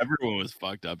 Yeah, everyone was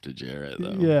fucked up to Jarrett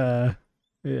though.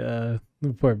 Yeah.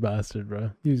 The poor bastard,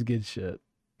 bro. He was good shit.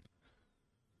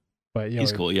 But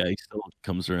He's cool. Yeah, he still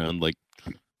comes around, like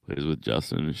plays with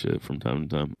Justin and shit from time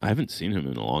to time. I haven't seen him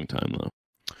in a long time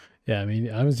though. Yeah, I mean,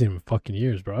 I haven't seen him in fucking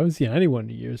years, bro. I haven't seen anyone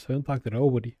in years, so I don't talk to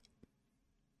nobody.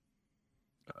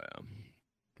 Oh,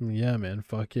 Yeah, man.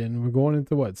 Fucking, we're going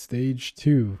into what? Stage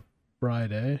 2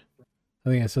 Friday. I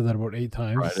think I said that about 8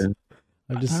 times. Friday.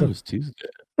 I'm I just thought it was Tuesday.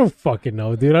 I don't fucking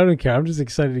know, dude. I don't care. I'm just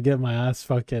excited to get my ass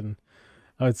fucking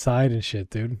outside and shit,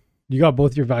 dude. You got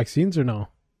both your vaccines or no?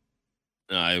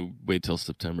 No, I wait till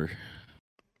September.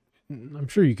 I'm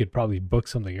sure you could probably book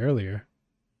something earlier.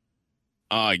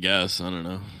 Oh, I guess. I don't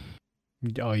know.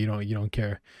 Oh, you don't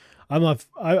care.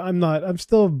 I'm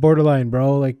still borderline,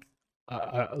 bro. Like,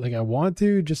 like I want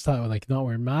to just like not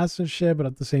wear masks and shit, but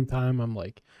at the same time, I'm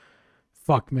like,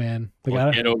 fuck, man. Like,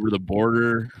 Or get over the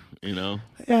border, you know.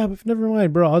 yeah, but never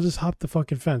mind, bro. I'll just hop the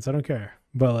fucking fence. I don't care.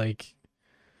 But like,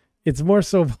 it's more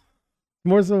so,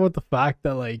 more so with the fact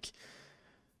that like,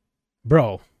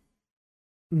 bro,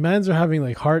 mans are having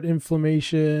like heart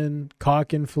inflammation,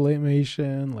 cock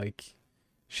inflammation, like,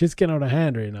 shit's getting out of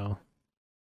hand right now.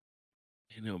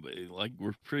 You know, but like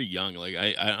we're pretty young. Like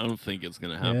I don't think it's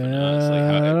gonna happen to Yeah, us. Like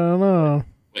I don't know.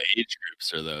 what age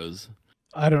groups are those?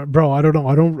 I don't, bro. I don't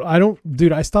know. I don't,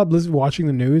 dude. I stopped watching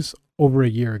the news over a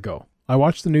year ago. I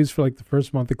watched the news for like the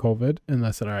first month of COVID, and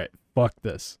I said, all right, fuck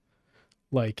this.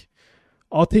 Like,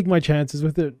 I'll take my chances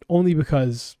with it only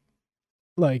because,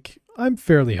 like, I'm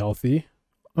fairly healthy.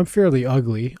 I'm fairly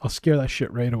ugly. I'll scare that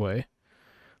shit right away.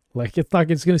 Like,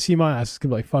 it's gonna see my ass. It's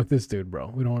gonna be like, fuck this dude,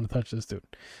 bro. We don't want to touch this dude.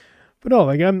 But no,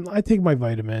 like I take my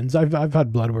vitamins. I've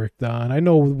had blood work done. I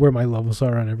know where my levels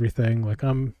are on everything. Like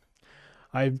I'm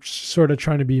sort of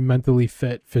trying to be mentally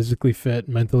fit, physically fit,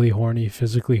 mentally horny,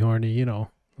 physically horny, you know,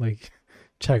 like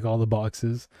check all the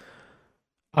boxes.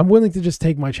 I'm willing to just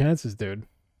take my chances, dude.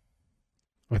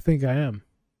 I think I am.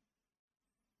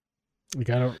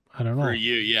 Like I don't know. For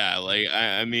you, yeah. Like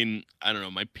I mean, I don't know.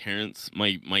 My parents,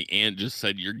 my aunt just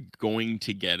said you're going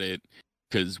to get it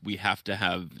because we have to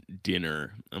have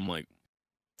dinner. I'm like,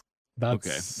 That's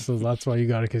okay. so that's why you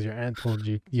got it, because your aunt told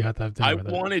you you had to have dinner I with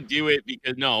her. want to do it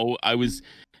because no, I was,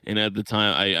 and at the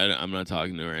time I'm not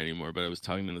talking to her anymore, but I was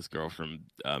talking to this girl from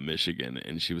Michigan,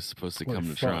 and she was supposed to Holy come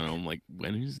to fuck. Toronto. I'm like,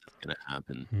 when is this gonna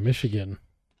happen? Michigan.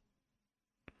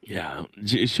 Yeah,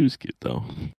 she was cute though.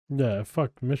 Yeah,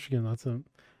 fuck Michigan.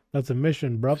 That's a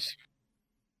mission, bro. She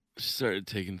started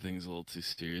taking things a little too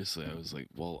seriously. I was like,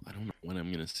 well, I don't know when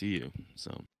I'm gonna see you.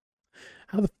 So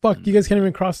How the fuck you guys can't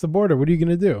even cross the border? What are you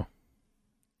gonna do?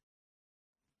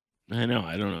 I know,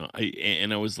 I don't know.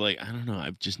 I was like, I don't know.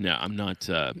 I'm not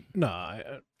No, I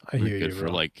hear good you, for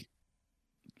bro. like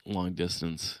long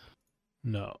distance.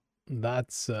 No,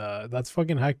 that's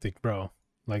fucking hectic, bro.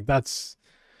 Like that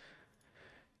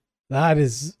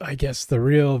is, I guess, the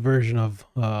real version of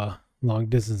long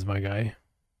distance, my guy.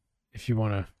 If you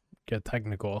want to get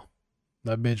technical,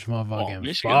 that bitch Well, motherfucking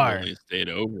Michigan's far. only a state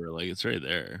over, like it's right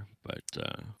there. But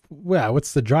Yeah,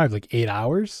 what's the drive? Like 8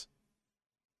 hours?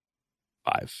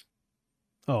 5,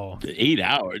 Oh, 8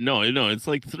 hours? No, it's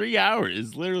like 3 hours.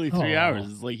 It's literally 3 hours. oh,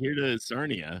 It's like here to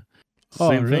Sarnia. oh.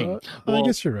 Same thing. I Well,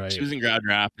 guess you're right. she was in Grand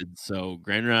Rapids, so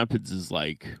Grand Rapids is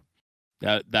like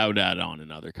that. That would add on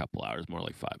another couple hours, more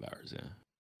like 5 hours.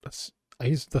 Yeah. I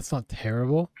guess that's not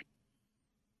terrible.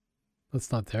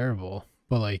 That's not terrible.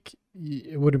 But like,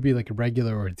 it wouldn't be like a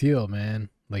regular ordeal, man.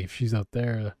 Like if she's out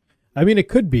there, I mean, it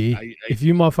could be if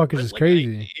you motherfuckers is like,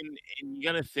 crazy. and you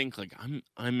gotta think like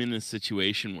I'm in a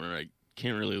situation where I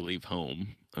can't really leave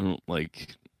home. I don't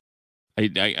like.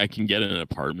 I can get an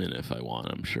apartment if I want.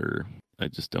 I'm sure. I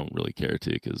just don't really care to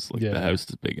because like Yeah. the house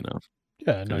is big enough.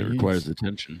 Yeah, no, And it requires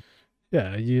attention.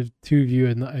 yeah, you have two of you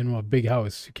in a big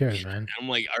house. Who cares, man? I'm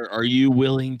like, are you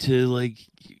willing to like,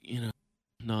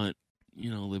 not,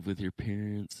 live with your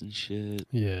parents and shit?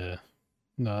 Yeah,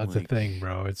 no, that's Like, the thing,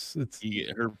 bro. It's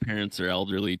her parents are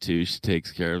elderly too. She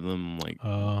takes care of them. Like,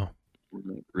 we're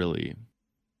not really,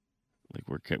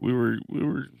 like we were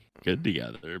good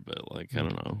together, but like I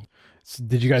don't know. So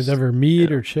did you guys ever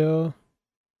meet or chill?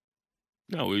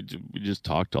 No, we just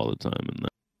talked all the time, and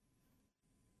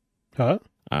Huh?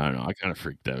 I don't know. I kind of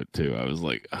freaked out too. I was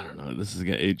like, I don't know. This is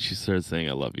gonna. She started saying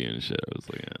I love you and shit. I was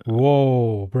like,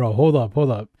 Whoa, bro, hold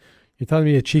up. You're telling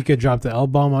me a chica dropped the L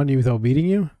bomb on you without beating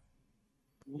you?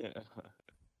 yeah,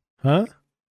 Huh?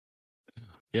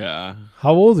 yeah.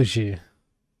 How old is she?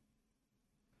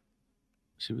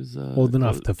 She was Old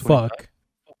enough to 25. fuck.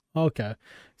 Okay,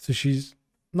 so she's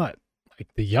not like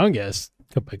the youngest.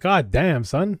 But god damn,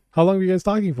 son, how long were you guys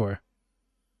talking for?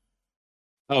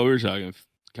 Oh, we were talking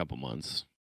a couple months.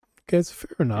 Okay, it's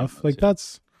fair enough. months, Like yeah.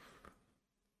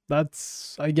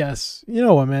 that's I guess, you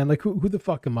know what, man, like who the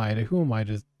fuck am I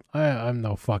to I'm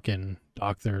no fucking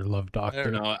doctor, love doctor. I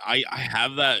don't know. I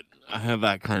have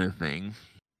that kind of thing.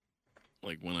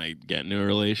 Like when I get into a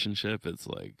relationship, it's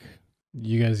like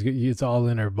You guys, it's all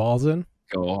in or balls in.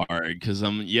 go hard because I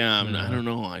Yeah. don't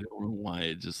know. I don't know why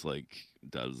it just like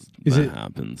does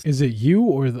happens. Is it you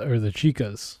or the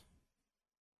chicas?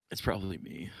 It's probably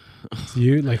me. It's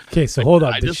you, like, okay, so hold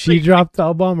up. I Did just she think- drop the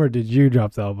album or did you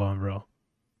drop the album, bro?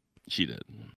 She did.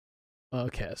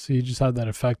 Okay, so you just had that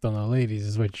effect on the ladies,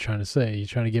 is what you're trying to say. You're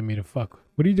trying to get me to fuck.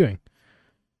 What are you doing?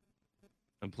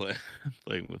 I'm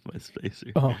playing with my spacer.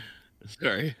 Oh,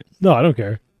 Sorry. no, I don't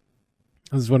care.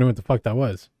 I was just wondering what the fuck that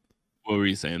was. What were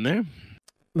you saying there?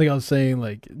 Like I was saying,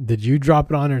 like, did you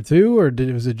drop it on her too, or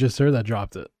was it just her that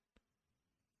dropped it?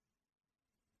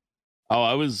 Oh,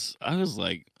 I was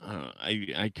like,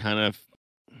 I kind of,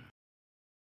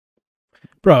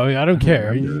 Bro, I don't I don't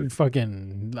care. remember.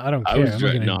 I don't I care. was I'm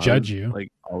not gonna no, I was judge you.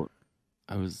 like,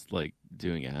 I was like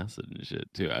doing acid and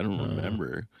shit too. I don't Uh,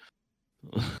 remember.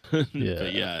 But yeah,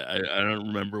 yeah, I don't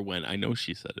remember when. I know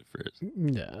she said it first.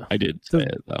 yeah. I did say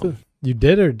it though. You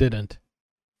did or didn't?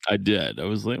 I did. I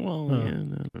was like, well, Huh. yeah,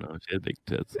 no, I don't know. She had big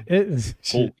tits.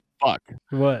 Shit. Oh fuck!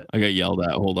 What? I got yelled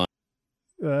at. Hold on.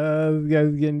 This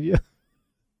guy's getting you.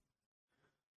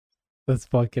 That's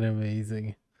fucking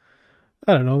amazing.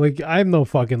 I don't know. Like, I'm no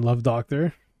fucking love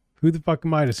doctor. Who the fuck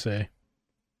am I to say?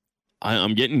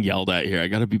 I'm getting yelled at here. I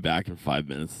gotta be back in 5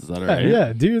 minutes. Is that all Yeah, right?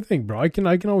 yeah. Do your thing, bro. I can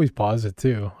always pause it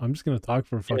too. I'm just gonna talk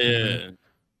for a fucking minute. Yeah.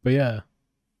 But yeah.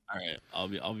 All right.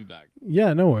 I'll be back.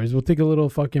 Yeah, no worries. We'll take a little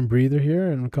fucking breather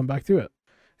here and we'll come back to it.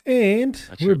 And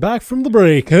That's we're true. back from the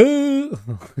break.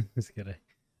 Just kidding.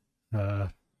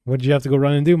 What did you have to go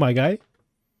run and do, my guy?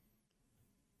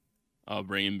 I'll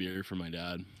bring in beer for my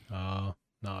dad. Oh,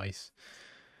 nice.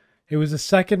 It was a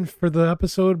second for the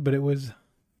episode, but it was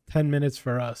 10 minutes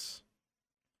for us.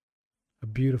 A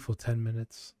beautiful 10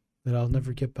 minutes that I'll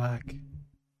never get back.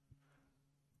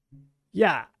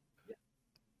 Yeah.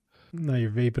 No,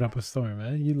 you're vaping up a storm,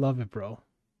 man. You love it, bro.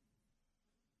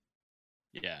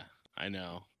 Yeah, I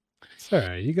know. It's all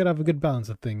right. You gotta have a good balance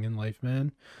of thing in life,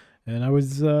 man. And I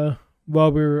was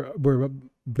while we're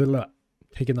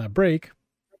taking that break,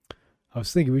 I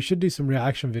was thinking we should do some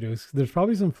reaction videos. There's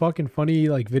probably some fucking funny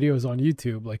like videos on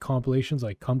YouTube, like compilations,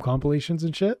 like compilations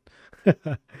and shit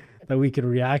that we could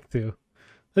react to.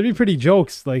 That'd be pretty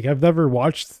jokes. Like I've never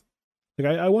watched.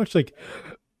 Like I watched like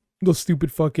those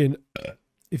stupid fucking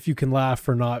if you can laugh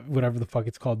or not, whatever the fuck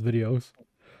it's called videos.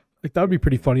 Like that would be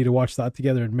pretty funny to watch that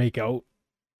together and make out.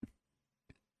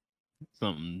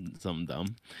 Something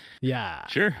dumb. Yeah.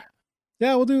 Sure.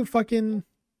 Yeah, we'll do fucking.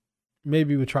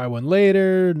 Maybe we'll try one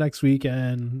later, next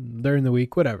weekend, during the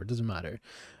week, whatever. Doesn't matter.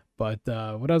 But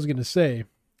what I was gonna say,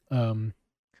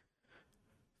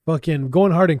 fucking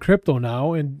going hard in crypto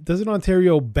now, and doesn't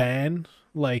Ontario ban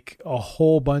like a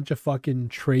whole bunch of fucking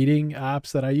trading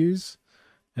apps that I use?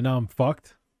 And now I'm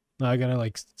fucked. Now I gotta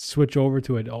like switch over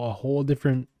to a whole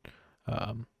different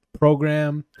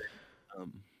program.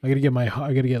 I gotta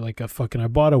get like a fucking. I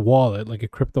bought a wallet, like a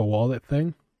crypto wallet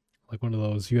thing, like one of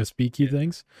those USB key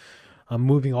things. I'm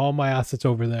moving all my assets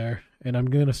over there, and I'm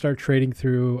gonna start trading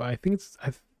through. I think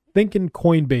in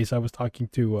Coinbase. I was talking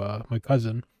to my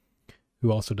cousin,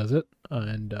 who also does it,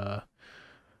 and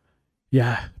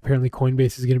yeah, apparently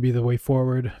Coinbase is gonna be the way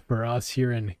forward for us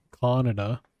here in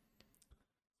Canada.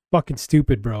 Fucking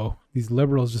stupid, bro. These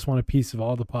liberals just want a piece of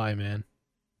all the pie, man.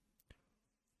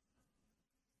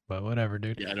 But whatever,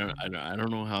 dude. Yeah, I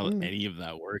don't know how any of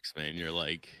that works, man. You're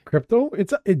like crypto.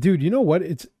 Dude. You know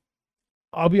what?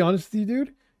 I'll be honest with you,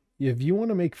 dude. If you want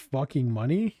to make fucking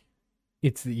money,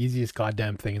 it's the easiest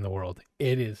goddamn thing in the world.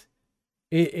 It is.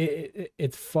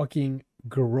 It's fucking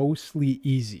grossly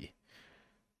easy.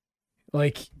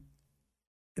 Like,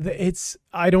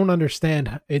 I don't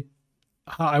understand it.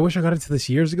 I wish I got into this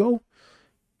years ago.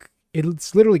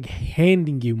 It's literally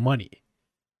handing you money.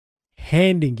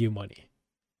 Handing you money.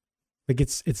 Like,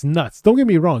 it's nuts. Don't get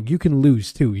me wrong. You can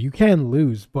lose too. You can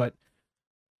lose, but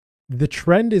the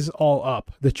trend is all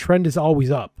up. The trend is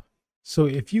always up. So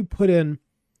if you put in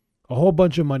a whole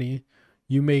bunch of money,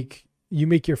 you make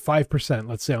your 5%,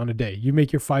 let's say on a day. You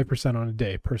make your 5% on a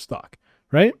day per stock,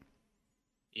 right?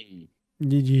 Did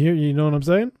you hear? You know what I'm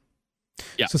saying?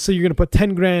 Yeah. So you're gonna put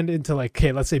 10 grand into like,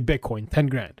 okay, let's say Bitcoin, 10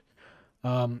 grand.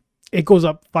 It goes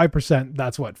up 5%.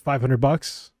 That's what,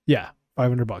 $500? Yeah,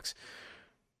 $500.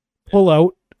 Pull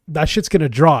out, that shit's gonna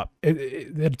drop.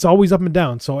 It's always up and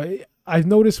down. So I've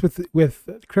noticed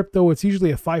with crypto, it's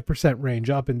usually a 5% range,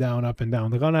 up and down,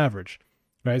 like on average,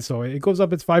 right? So it goes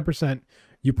up, it's 5%.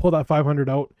 You pull that 500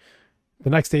 out, the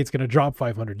next day it's going to drop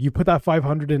 500. You put that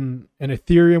 500 in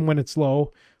Ethereum when it's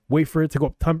low, wait for it to go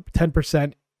up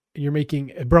 10%. You're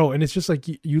making, bro, and it's just like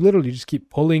you literally just keep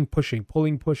pushing.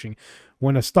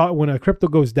 When a crypto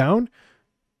goes down,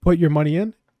 put your money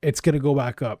in, it's going to go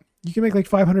back up. You can make like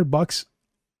 $500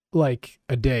 like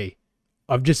a day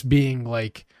of just being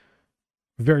like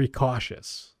very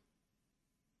cautious.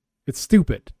 It's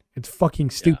stupid. It's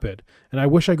fucking stupid. Yeah. And I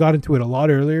wish I got into it a lot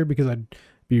earlier because I'd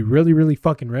be really, really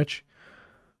fucking rich.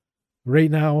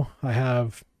 Right now,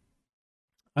 I'm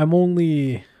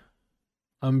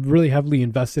really heavily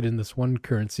invested in this one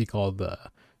currency called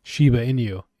Shiba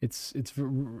Inu. It's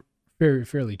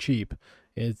fairly cheap.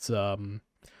 It's one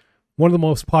of the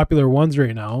most popular ones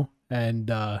right now,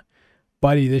 and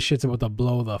buddy, this shit's about to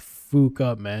blow the fuck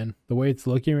up, man. The way it's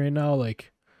looking right now,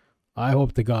 like, I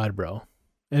hope to God, bro.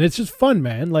 And it's just fun,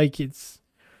 man. Like, it's,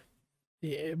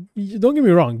 don't get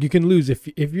me wrong, you can lose if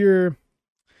you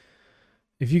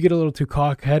get a little too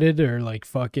cock-headed or like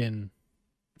fucking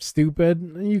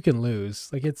stupid, you can lose.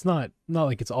 Like, it's not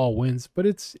like it's all wins, but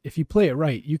it's, if you play it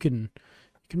right, you can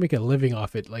make a living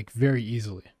off it like very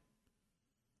easily.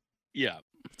 Yeah.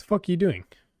 What the fuck are you doing?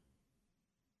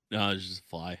 No, it's just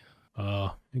fly.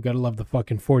 You gotta love the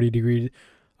fucking 40 degrees.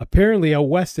 Apparently out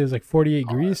west it was like 48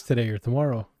 degrees today or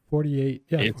tomorrow. 48.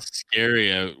 Yeah. It's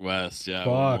scary out west. Yeah.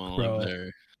 Fuck, bro.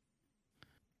 There.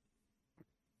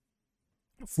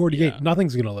 48. Yeah.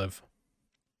 Nothing's gonna live.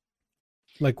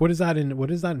 Like, what is that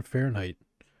in Fahrenheit?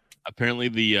 Apparently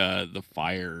the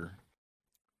fire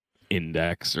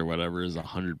index or whatever is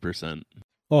 100%.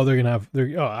 Oh,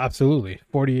 absolutely.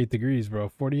 48 degrees, bro.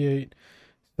 48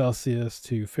 Celsius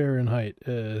to Fahrenheit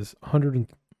is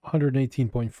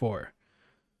 118.4.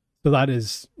 So that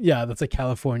is, that's a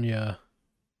California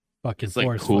fucking it's like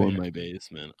forest cool fire. in my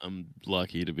basement. I'm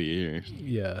lucky to be here.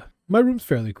 Yeah. My room's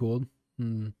fairly cool.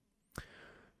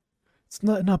 It's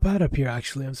not bad up here,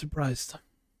 actually. I'm surprised.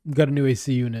 Got a new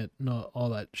AC unit, not all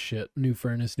that shit. New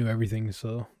furnace, new everything.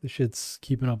 So the shit's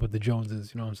keeping up with the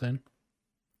Joneses. You know what I'm saying?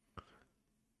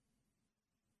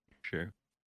 Sure.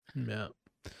 Yeah.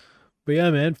 But yeah,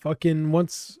 man, fucking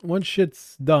once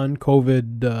shit's done,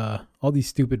 COVID, all these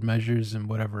stupid measures and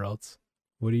whatever else.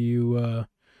 What do you,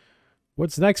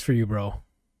 what's next for you, bro?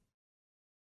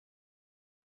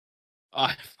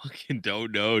 I fucking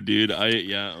don't know, dude.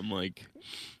 I'm like,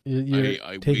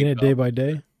 You're taking it day by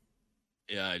day?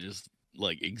 Yeah, I just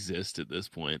like exist at this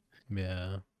point.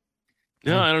 Yeah.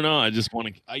 No, I don't know. I just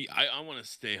want to. I want to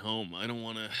stay home. I don't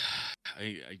want to.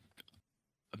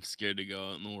 I'm scared to go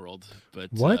out in the world.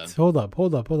 But what? Hold up.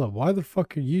 Why the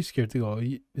fuck are you scared to go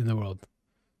in the world?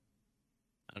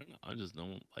 I don't know. I just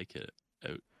don't like it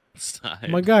outside.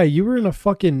 My guy, you were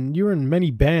in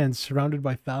many bands surrounded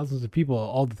by thousands of people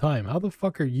all the time. How the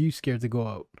fuck are you scared to go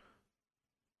out?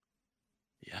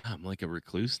 Yeah, I'm like a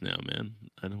recluse now, man.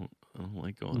 I don't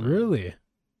like going out. Really?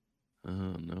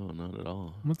 No, not at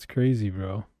all. That's crazy,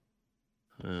 bro.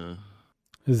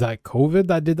 Is that COVID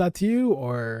that did that to you,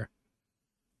 or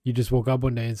you just woke up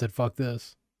one day and said, fuck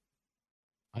this?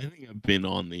 I think I've been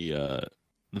on the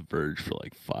verge for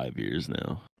like 5 years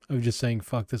now. Of just saying,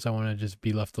 fuck this, I want to just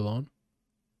be left alone?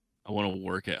 I want to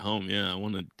work at home. Yeah, I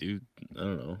want to do, I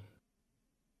don't know.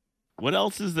 What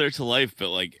else is there to life but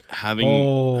like having...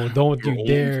 Oh, don't you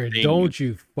dare. Don't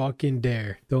you fucking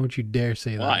dare. Don't you dare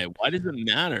say that. Why? Why does it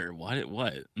matter? What?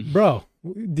 Bro,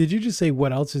 did you just say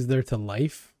what else is there to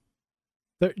life?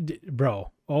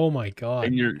 Bro, oh my God.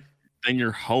 And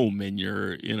you're home and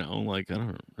you're, like, I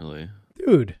don't really...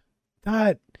 Dude,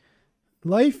 that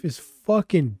life is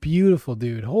fucking beautiful,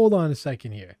 dude. Hold on a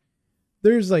second here.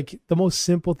 There's like the most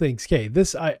simple things. Okay,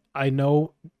 this, I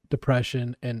know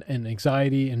depression and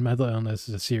anxiety and mental illness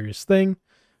is a serious thing.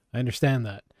 I understand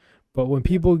that. But when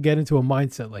people get into a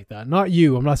mindset like that, not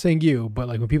you, I'm not saying you, but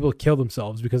like when people kill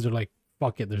themselves because they're like,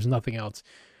 fuck it, there's nothing else.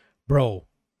 Bro,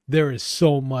 there is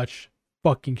so much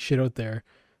fucking shit out there.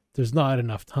 There's not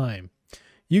enough time.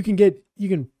 You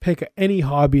can pick any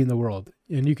hobby in the world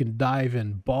and you can dive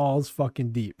in balls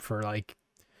fucking deep for like,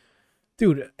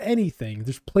 dude, anything.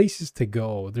 There's places to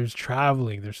go. There's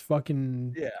traveling. There's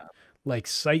fucking like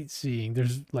sightseeing.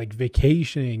 There's like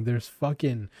vacationing. There's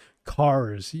fucking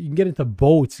cars. You can get into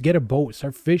boats. Get a boat.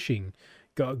 Start fishing.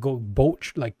 Go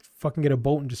boat. Like fucking get a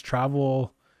boat and just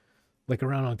travel like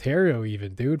around Ontario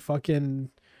even, dude. Fucking,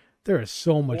 there is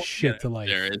so much shit to life.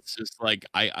 It's just like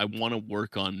I want to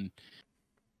work on.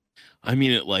 I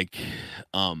mean it like,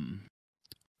 I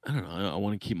don't know. I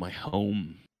want to keep my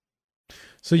home.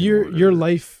 So your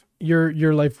life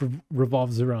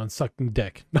revolves around sucking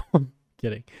dick. No, I'm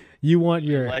kidding. You want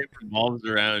your life revolves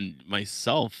around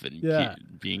myself and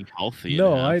being healthy.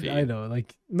 No, and happy. I know.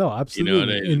 Like, no, absolutely. You know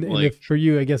what I mean? And if for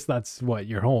you, I guess that's what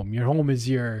your home. Your home is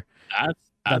your.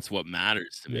 That's what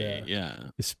matters to me. Yeah.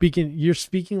 You're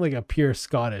speaking like a pure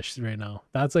Scottish right now.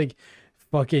 That's like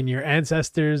fucking your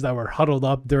ancestors that were huddled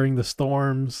up during the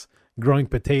storms, growing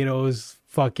potatoes.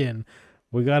 Fucking,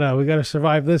 we gotta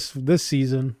survive this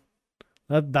season.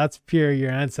 That's pure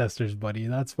your ancestors, buddy.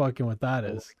 That's fucking what that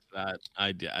is. That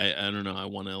I don't know. I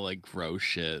want to like grow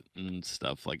shit and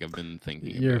stuff. Like I've been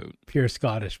thinking You're about pure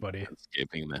Scottish, buddy.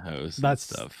 Escaping the house. That's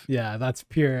and stuff. Yeah, that's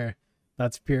pure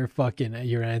fucking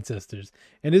your ancestors.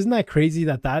 And isn't that crazy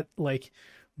that like,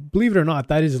 believe it or not,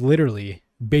 that is literally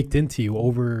baked into you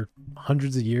over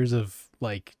hundreds of years of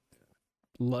like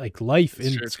life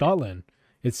in Scotland.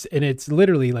 It's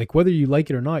literally like, whether you like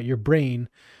it or not, your brain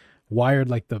wired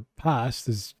like the past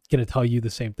is going to tell you the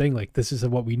same thing. Like, this is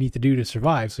what we need to do to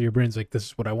survive. So your brain's like, this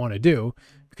is what I want to do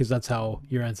because that's how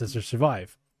your ancestors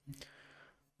survive.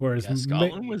 Whereas Yeah,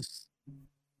 Scotland was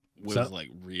So- like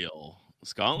real.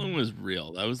 Scotland was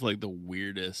real. That was like the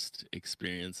weirdest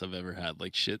experience I've ever had.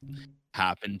 Like shit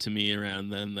happened to me around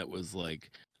then that was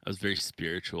like I was very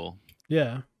spiritual.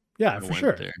 yeah, when I for went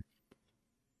sure. there.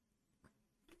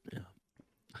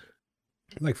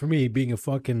 Like for me, being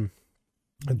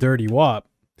a dirty wop,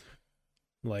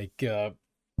 like I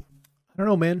don't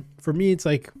know, man. For me, it's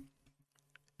like,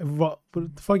 what the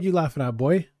fuck you laughing at,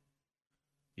 boy?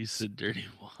 You said dirty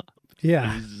wop.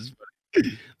 Yeah, It was just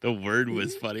funny. The word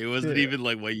was funny. It wasn't Yeah. even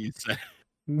like what you said.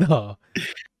 no,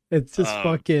 it's just Um,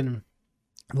 fucking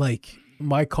like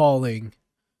my calling.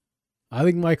 I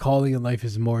think my calling in life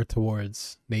is more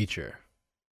towards nature,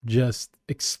 just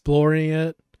exploring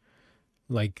it,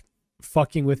 like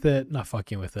fucking with it, not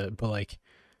fucking with it, but like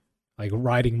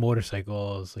riding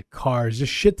motorcycles, like cars,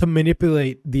 just shit to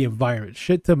manipulate the environment,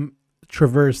 shit to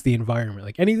traverse the environment,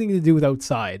 like anything to do with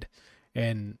outside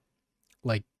and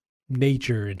like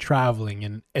nature and traveling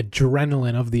and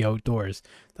adrenaline of the outdoors.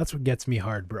 That's what gets me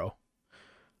hard, bro.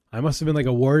 I must have been like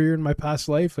a warrior in my past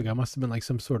life. Like I must have been like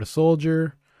some sort of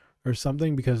soldier or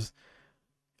something because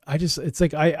it's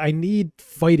like I need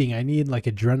fighting. I need like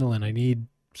adrenaline. I need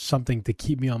something to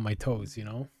keep me on my toes, you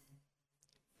know?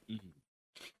 Mhm.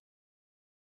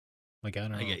 Like I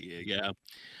don't know. I get you. Yeah.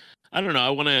 I don't know. I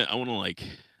wanna like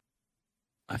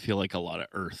I feel like a lot of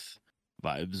earth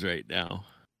vibes right now.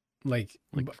 Like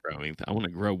Like growing. I want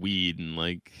to grow weed and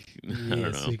like I don't yeah,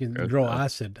 know. so you can grow grow stuff.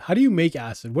 acid. How do you make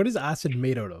acid? What is acid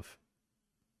made out of?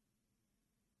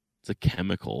 It's a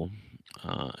chemical.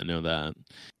 I know that.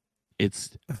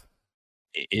 It's.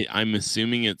 I'm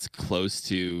assuming it's close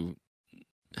to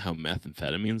how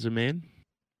methamphetamines are made.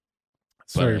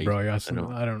 Sorry, I- bro. You're I asking,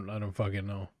 don't- I don't fucking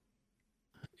know.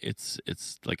 It's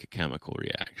like a chemical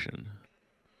reaction.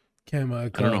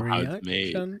 Chemical I don't know how it's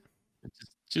made. reaction.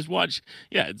 Just watch.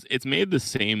 Yeah, it's made the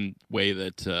same way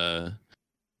that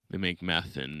they make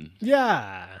meth in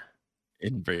Yeah.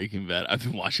 Breaking Bad. I've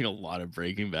been watching a lot of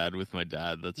Breaking Bad with my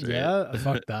dad. That's right. Yeah.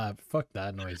 Fuck that. Fuck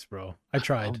that noise, bro. I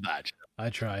tried. love that show. I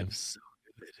It tried. was so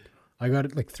good. I got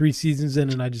it like 3 seasons in,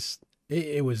 and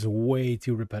it was way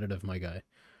too repetitive, my guy.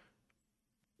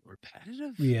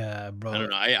 Repetitive? Yeah, bro. I don't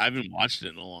know. I haven't watched it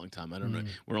in a long time. I don't know. Mm.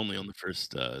 We're only on the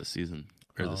first season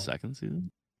or Oh. the second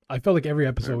season. I felt like every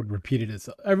episode repeated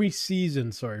itself. Every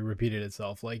season, repeated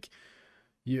itself. Like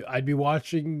I'd be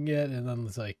watching it, and then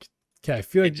it's like, okay, I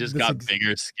feel It like just this got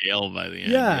bigger scale by the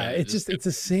end. Yeah, right? it's got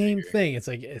the same bigger. thing. It's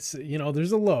like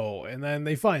there's a low, and then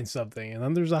they find something, and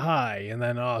then there's a high, and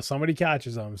then somebody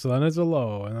catches them, so then it's a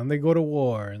low, and then they go to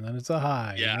war, and then it's a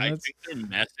high. Yeah, and I then it's- think their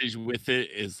message with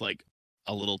it is like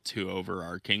a little too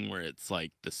overarching, where it's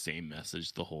like the same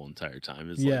message the whole entire time.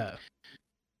 Is yeah.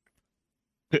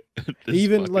 like, this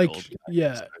Even, fucking like, old guy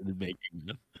yeah. started making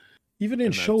meth. Even in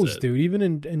and that's shows, it. dude. Even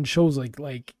in shows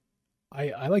like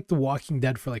I like The Walking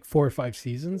Dead for like 4 or 5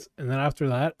 seasons, and then after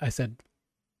that, I said,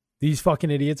 these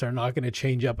fucking idiots are not going to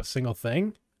change up a single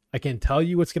thing. I can tell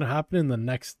you what's going to happen in the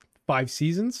next 5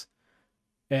 seasons,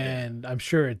 and I'm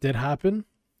sure it did happen.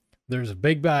 There's a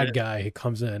big bad guy who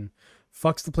comes in,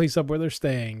 fucks the place up where they're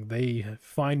staying. They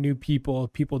find new people.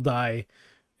 People die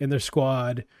in their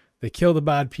squad. They kill the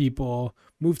bad people,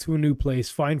 move to a new place,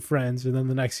 find friends, and then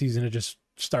the next season it just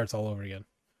starts all over again.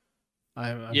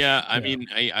 I mean,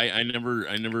 I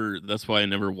never. That's why I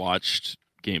never watched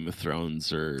Game of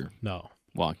Thrones or no,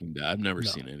 Walking Dead. I've never No.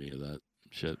 seen any of that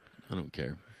shit. I don't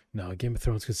care. no. Game of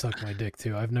Thrones could suck my dick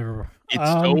too. I've never.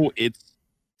 It's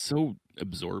so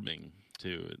absorbing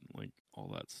too, and like all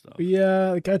that stuff.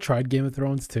 Yeah, like I tried Game of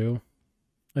Thrones too.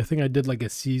 I think I did like a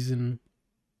season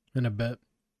and a bit,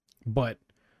 but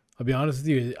I'll be honest with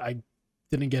you, I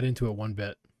didn't get into it one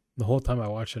bit. The whole time I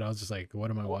watched it, I was just like,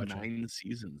 "What am I watching?" 9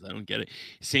 seasons. I don't get it.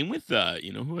 Same with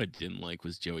you know who I didn't like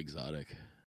was Joe Exotic.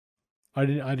 I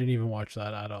didn't even watch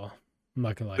that at all. I'm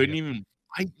not gonna lie. Couldn't even.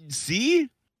 I see.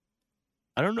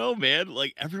 I don't know, man.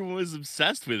 Like everyone was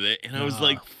obsessed with it, and I was Nah.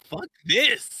 like, "Fuck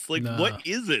this! Like, Nah. what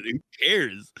is it? Who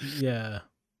cares?" Yeah,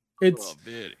 it's Oh,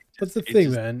 man. that's the It thing,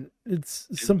 just man. It's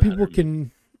didn't some people matter to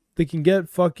me. they can get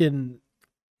fucking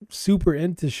super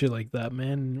into shit like that,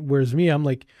 man. Whereas me, I'm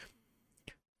like,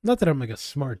 not that I'm like a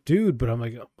smart dude, but I'm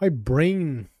like, my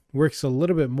brain works a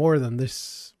little bit more than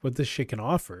what this shit can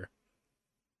offer.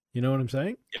 You know what I'm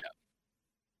saying? Yeah.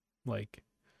 Like,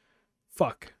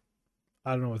 fuck.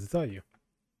 I don't know what to tell you.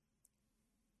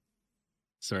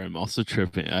 Sorry, I'm also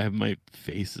tripping. I have my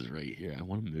face is right here. I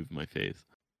want to move my face.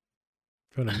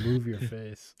 Trying to move your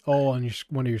face. Oh, on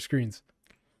one of your screens.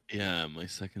 Yeah, my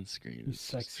second screen You is just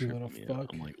sexy little tripping me out.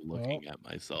 fuck. I'm like Oh, looking at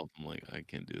myself. I'm like, I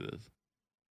can't do this.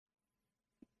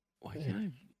 Why eh,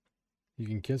 can't you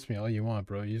can kiss me all you want,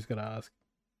 bro. You just gotta ask.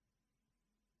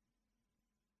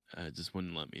 it just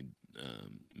wouldn't let me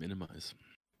minimize.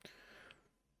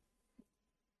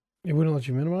 It wouldn't let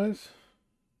you minimize.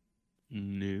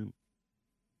 No.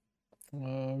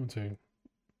 Let's see.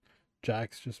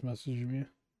 Jax just messaged me.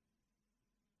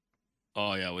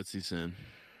 Oh yeah, what's he saying?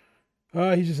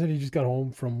 He just said he just got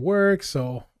home from work,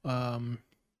 so I'll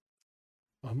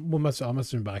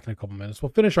message him back in a couple minutes.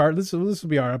 We'll finish our this will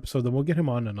be our episode. Then we'll get him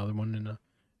on another one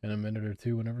in a minute or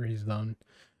two whenever he's done.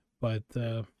 But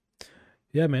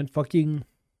yeah, man, fucking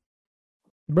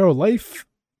bro, life.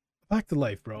 Back to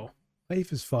life, bro.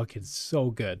 Life is fucking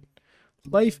so good.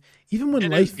 Life, even when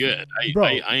It life is good. bro,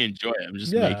 I enjoy it. I'm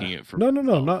just making it for no,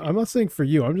 myself. not, I'm not saying for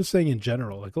you. I'm just saying in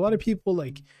general. Like a lot of people,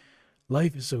 like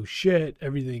life is so shit.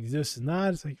 Everything's this and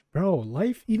that. It's like, bro,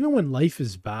 life. Even when life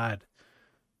is bad,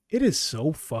 it is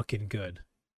so fucking good.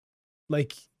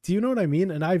 Like, do you know what I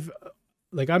mean? And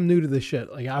I'm new to this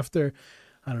shit. Like after,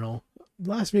 I don't know,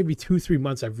 last maybe 2-3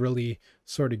 months, I've really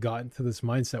sort of gotten to this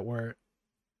mindset where,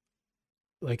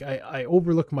 like, I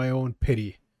overlook my own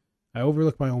pity. I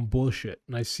overlook my own bullshit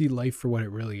and I see life for what it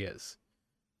really is.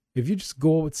 If you just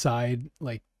go outside,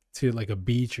 like to like a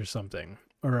beach or something,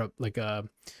 or like a,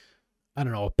 I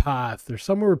don't know, a path or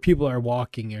somewhere where people are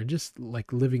walking or just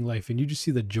like living life, and you just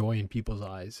see the joy in people's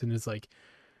eyes, and it's like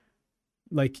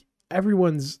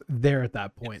everyone's there at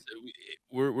that point.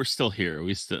 We're still here.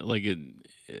 We still like it.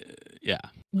 Yeah,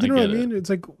 You know what I mean? It's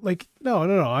like no.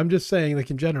 I'm just saying, like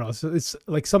in general, so it's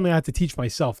like something I have to teach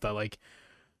myself that like,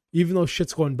 even though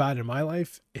shit's going bad in my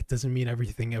life, it doesn't mean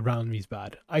everything around me is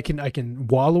bad. I can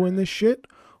wallow in this shit,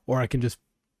 or I can just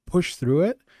push through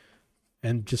it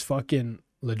and just fucking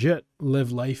legit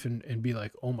live life and be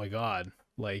like, oh my God,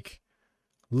 like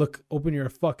look, open your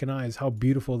fucking eyes, how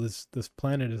beautiful this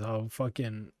planet is, how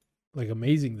fucking like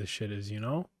amazing this shit is, you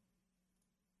know?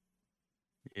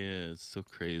 Yeah, it's so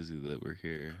crazy that we're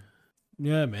here.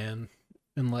 Yeah, man.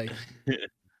 And like,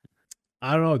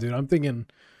 I don't know, dude. I'm thinking,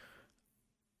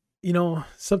 you know,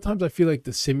 sometimes I feel like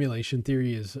the simulation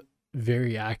theory is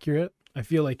very accurate. I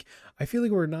feel like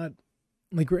we're not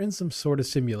like we're in some sort of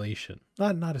simulation.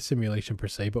 Not a simulation per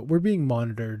se, but we're being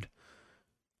monitored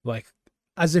like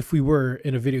as if we were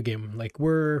in a video game. Like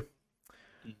we're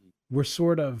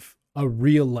sort of a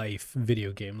real life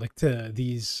video game. Like to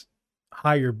these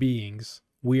higher beings,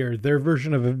 we are their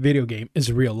version of a video game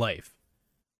is real life.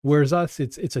 Whereas us,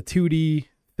 it's a 2D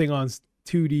thing on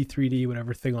 2D, 3D,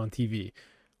 whatever thing on TV.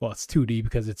 Well, it's 2D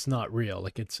because it's not real.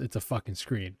 Like it's a fucking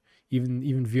screen. Even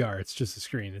VR, it's just a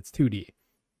screen. It's 2D.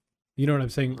 You know what I'm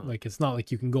saying? Like it's not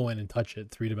like you can go in and touch it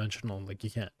 3-dimensional. Like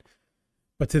you can't.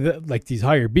 But to the like these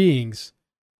higher beings,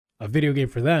 a video game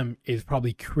for them is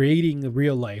probably creating the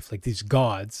real life, like these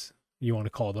gods, you want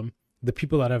to call them, the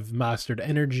people that have mastered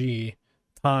energy,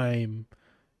 time,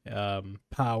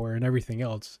 power, and everything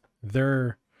else.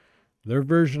 Their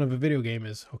version of a video game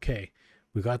is okay.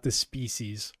 We got this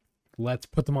species. Let's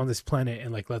put them on this planet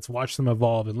and like let's watch them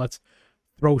evolve and let's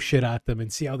throw shit at them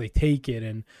and see how they take it.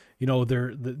 And you know,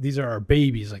 these are our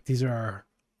babies. Like these are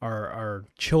our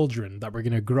children that we're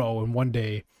gonna grow, and one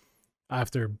day,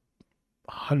 after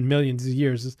millions of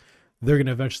years, they're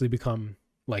gonna eventually become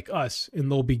like us,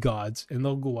 and they'll be gods, and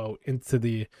they'll go out into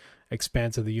the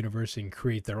expanse of the universe and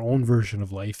create their own version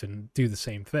of life and do the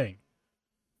same thing.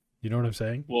 You know what I'm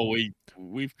saying? Well,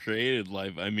 we've created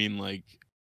life. I mean, like,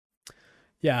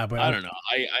 yeah, but I don't know.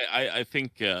 I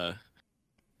think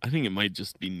it might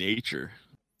just be nature.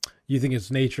 You think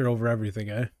it's nature over everything,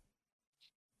 eh?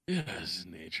 Yeah, it's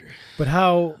nature. But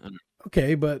how?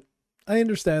 Okay, but I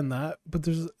understand that. But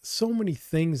there's so many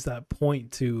things that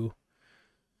point to,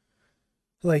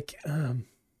 like, when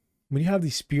you have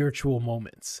these spiritual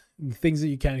moments, things that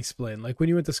you can't explain. Like when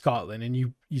you went to Scotland and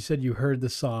you said you heard the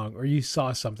song or you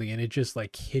saw something and it just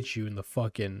like hit you in the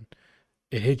fucking,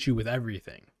 it hit you with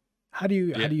everything. How do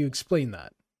you explain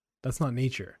that? That's not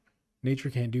nature. Nature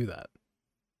can't do that.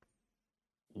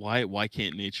 Why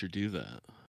can't nature do that?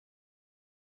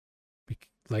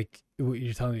 Like what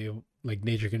you're telling me, like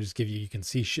nature can just give you can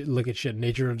see shit, look at shit.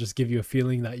 Nature will just give you a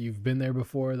feeling that you've been there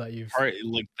before, that you've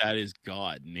like that is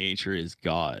God. Nature is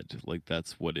God. Like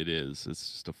that's what it is.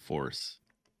 It's just a force.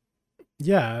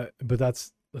 Yeah, but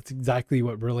that's exactly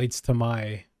what relates to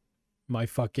my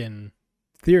fucking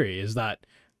theory, is that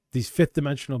these fifth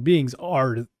dimensional beings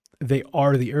are the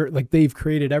earth. Like they've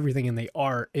created everything and they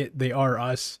are it. They are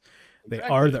us. They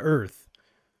are the earth.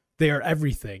 They are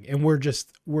everything, and we're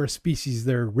a species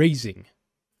they're raising.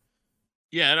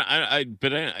 Yeah,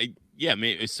 but yeah,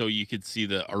 maybe so you could see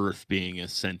the Earth being a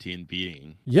sentient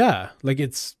being. Yeah, like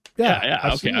it's Yeah, yeah, yeah,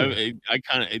 okay. absolutely. I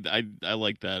kind of I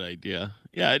like that idea.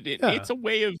 Yeah, Yeah, it's a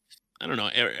way of I don't know.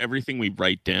 Everything we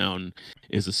write down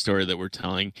is a story that we're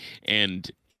telling, and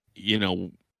you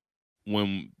know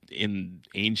when in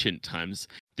ancient times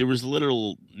there was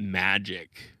literal magic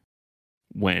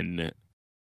when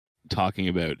talking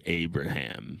about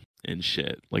Abraham and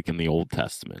shit, like in the Old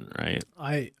Testament, right?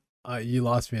 you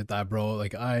lost me at that, bro.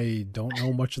 Like I don't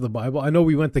know much of the Bible. I know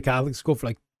we went to Catholic school for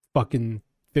like fucking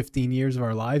 15 years of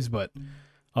our lives, but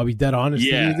I'll be dead honest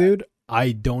with Yeah. you, dude.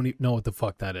 I don't even know what the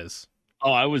fuck that is.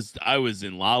 Oh, I was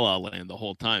in La La Land the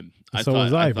whole time. So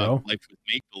was I I, thought bro. life was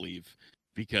make believe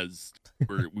because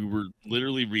we were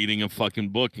literally reading a fucking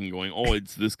book and going, "Oh,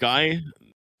 it's this guy.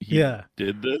 He Yeah,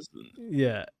 did this."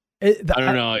 yeah. I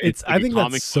don't know. It's It's like I a think that's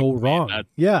comic book so to me. wrong.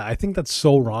 Yeah, I think that's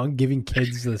so wrong. Giving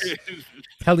kids this,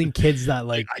 telling kids that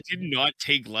Like like I did not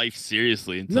take life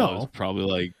seriously until I was no, probably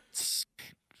like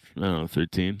I don't know,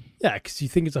 13. yeah, because you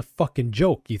think it's a fucking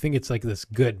joke. You think it's like this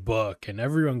good book, and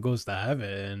everyone goes to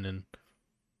heaven, and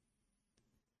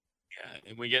Yeah,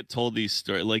 and we get told these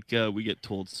stories like we get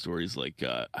told stories like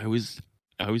I always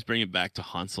bring it back to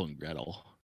Hansel and Gretel.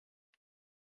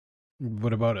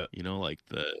 what about it? You know, like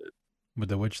the With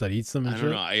the witch that eats them and I don't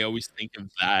know. shit. I always think of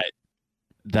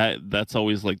that's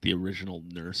always like the original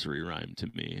nursery rhyme to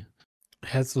me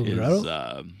Hansel and is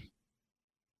Gretel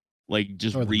like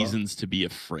just or the book. reasons to be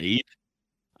afraid.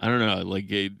 I don't know, like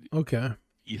Okay.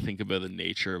 you think about the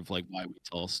nature of like why we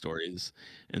tell stories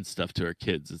and stuff to our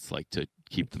kids. It's like to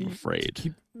keep them To afraid.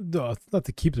 keep no, not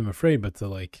to keep them afraid, but to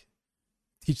like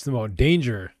teach them about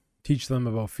danger, teach them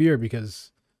about fear,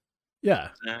 because yeah,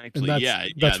 and Exactly. Yeah, yeah.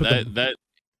 that's what the That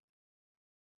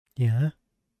yeah.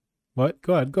 What?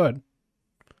 Go ahead. Go ahead.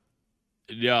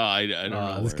 yeah. I don't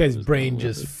know This where I guy's was going brain with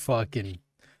just it. fucking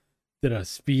did a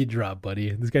speed drop, buddy.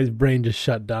 This guy's brain just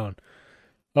shut down.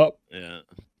 Oh, Yeah,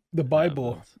 the it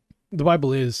Bible. happens. The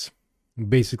Bible is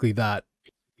basically that,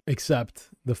 except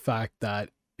the fact that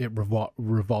it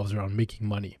revolves around making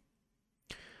money.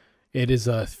 It is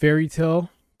a fairy tale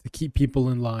to keep people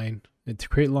in line and to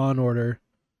create law and order,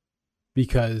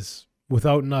 because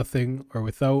without nothing or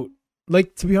without,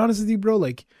 like, to be honest with you, bro,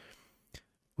 like,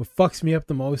 what fucks me up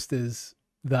the most is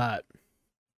that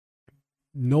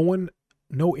no one,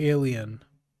 no alien,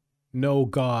 no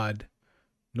God,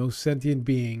 no sentient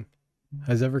being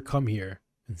has ever come here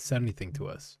and said anything to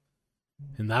us.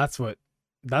 And that's what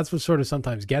sort of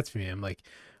sometimes gets me. I'm like,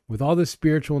 with all this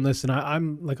spiritualness, and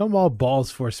I'm all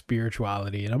balls for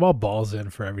spirituality, and I'm all balls in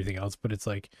for everything else, but it's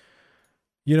like,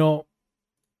 you know,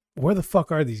 where the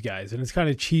fuck are these guys? And it's kind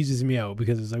of cheeses me out,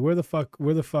 because it's like,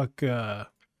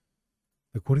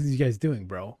 like, what are these guys doing,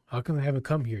 bro? How come they haven't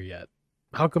come here yet?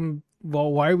 How come?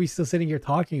 Well, why are we still sitting here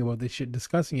talking about this shit,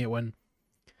 discussing it, when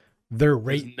they're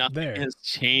Because right nothing there? has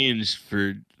changed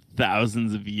for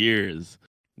thousands of years.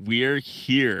 We're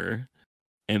here,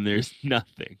 and there's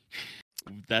nothing.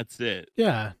 That's it.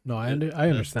 Yeah, no, I That's what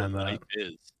understand that. life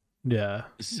is. Yeah,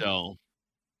 So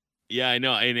yeah, I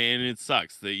know, and it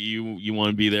sucks that you want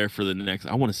to be there for the next.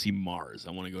 I want to see Mars.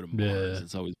 I want to go to Mars. yeah.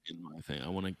 It's always been my thing. I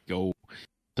want to go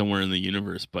somewhere in the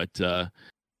universe, but I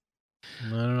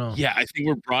don't know. yeah, I think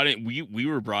we're brought in. We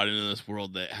were brought into this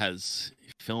world that has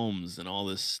films and all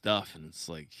this stuff, and it's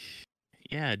like,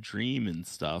 yeah, dream and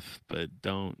stuff, but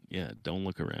don't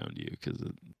look around you because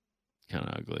it's kind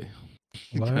of ugly.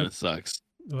 It kind What? of sucks.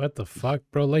 What the fuck,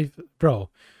 bro? Life, bro.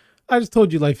 I just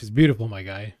told you life is beautiful, my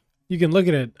guy. You can look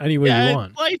at it any way you Yeah,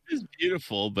 want. life is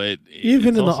beautiful, but Even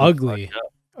it's in the also ugly. fucked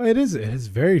up. It is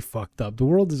very fucked up. The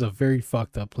world is a very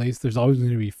fucked up place. There's always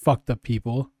going to be fucked up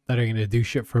people that are going to do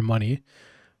shit for money.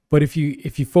 But if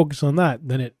you focus on that,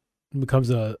 then it becomes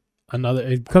it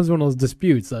becomes one of those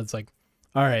disputes that's like,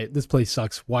 all right, this place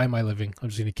sucks. Why am I living? I'm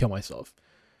just going to kill myself.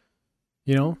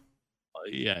 You know?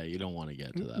 Yeah, you don't want to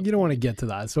get to that. You don't want to point. get to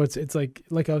that. So it's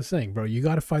like I was saying, bro, you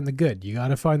got to find the good. You got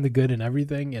to find the good in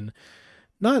everything, and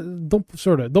don't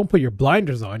put your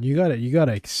blinders on. You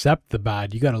gotta accept the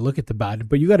bad. You gotta look at the bad,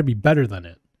 but you gotta be better than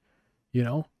it. You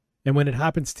know? And when it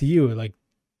happens to you, like,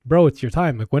 bro, it's your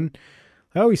time. Like, when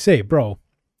I always say, bro,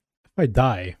 if I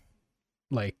die,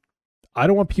 like, I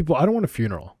don't want a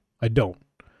funeral. I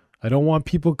don't want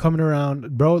people coming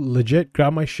around, bro. Legit,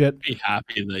 grab my shit. Be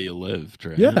happy that you lived,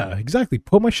 right? Yeah, exactly.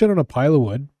 Put my shit on a pile of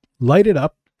wood, light it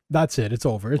up. That's it. It's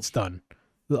over. It's done.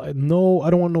 No, I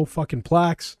don't want no fucking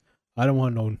plaques. I don't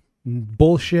want no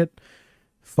bullshit.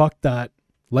 Fuck that.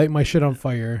 Light my shit on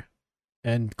fire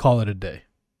and call it a day.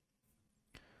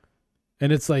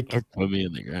 And it's like, Or put me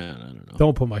in the ground. I don't know.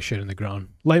 don't put my shit in the ground.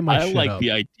 Light my I shit like up.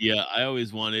 the idea. I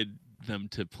always wanted them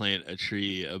to plant a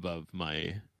tree above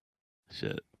my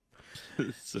Shit.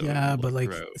 So Yeah, but like,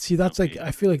 gross. see, that's like, Me.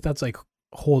 I feel like that's like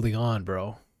holding on,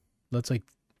 bro. That's like,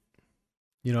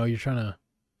 you're trying to.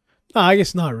 No, I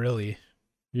guess not really.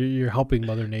 You're helping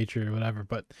Mother Nature or whatever,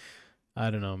 but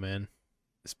I don't know, man.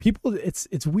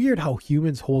 It's weird how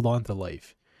humans hold on to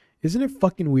life. Isn't it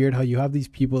fucking weird how you have these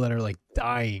people that are like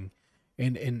dying,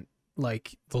 and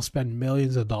like they'll spend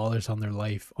millions of dollars on their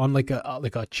life on like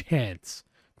a chance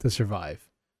to survive.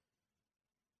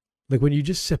 Like when you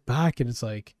just sit back and it's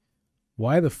like,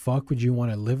 why the fuck would you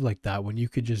want to live like that when you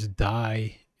could just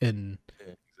die and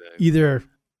Exactly.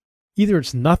 either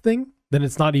it's nothing, then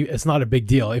it's not a big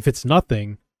deal. If it's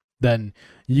nothing, then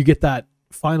you get that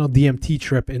final DMT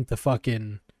trip into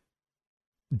fucking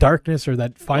darkness, or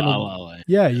that final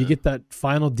you get that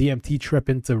final DMT trip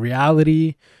into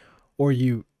reality, or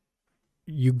you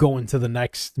go into the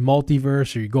next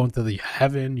multiverse, or you go into the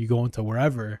heaven, you go into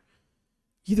wherever.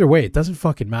 Either way, it doesn't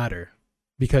fucking matter,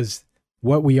 because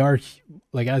what we are,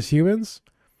 like, as humans,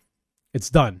 it's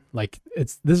done. Like,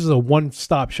 this is a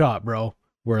one-stop shop, bro.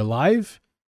 We're alive,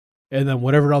 and then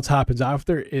whatever else happens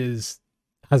after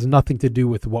has nothing to do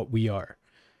with what we are.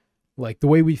 Like, the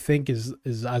way we think is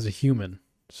as a human.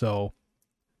 So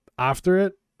after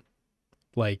it,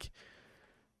 like,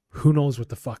 who knows what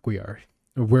the fuck we are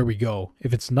or where we go.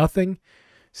 If it's nothing,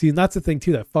 see, and that's the thing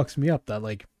too that fucks me up, that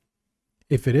like,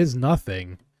 if it is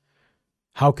nothing,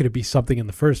 how could it be something in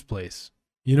the first place?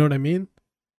 You know what I mean?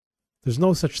 There's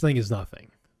no such thing as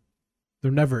nothing.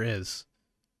 There never is.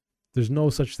 There's no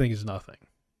such thing as nothing.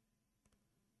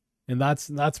 And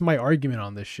that's my argument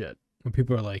on this shit. When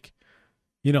people are like,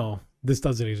 this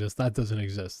doesn't exist, that doesn't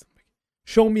exist.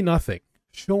 Show me nothing.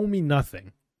 Show me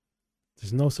nothing.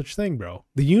 There's no such thing, bro.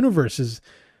 The universe is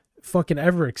fucking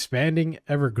ever expanding,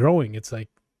 ever growing. It's like,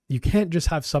 you can't just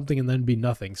have something and then be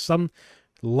nothing. Some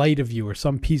light of you or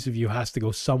some piece of you has to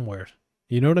go somewhere.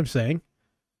 You know what I'm saying?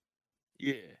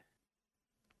 Yeah.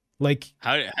 Like,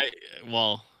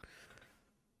 well,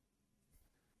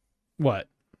 what?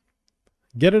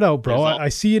 Get it out, bro. I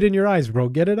see it in your eyes, bro.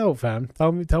 Get it out, fam.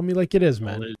 Tell me like it is,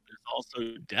 man. there's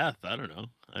also death. I don't know.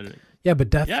 Yeah, but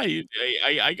death. Yeah,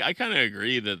 I kind of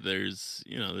agree that there's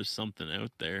something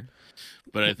out there,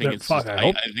 but I think I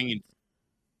think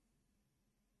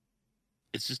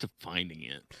it's just finding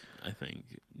it. I think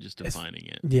just finding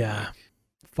it. Yeah, like,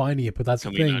 finding it, but that's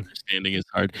the thing. Understanding is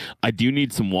hard. I do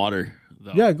need some water,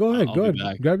 though. Yeah, go ahead. Go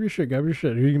ahead. Grab your shit. Are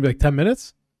you gonna be like 10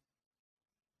 minutes?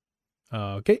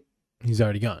 Okay. He's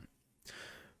already gone.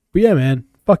 But yeah, man.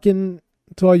 Fucking,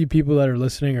 to all you people that are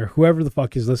listening, or whoever the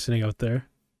fuck is listening out there.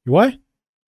 What?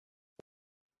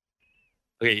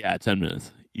 Okay, yeah, 10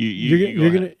 minutes. You're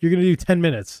gonna do 10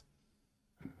 minutes.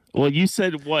 Well, you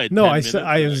said what? No, I said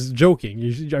I was joking.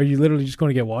 Are you literally just going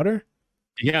to get water?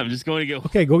 Yeah, I'm just going to get.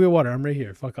 Okay, go get water. I'm right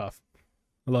here. Fuck off.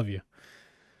 I love you.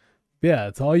 But yeah,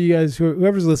 to all you guys,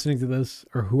 whoever's listening to this,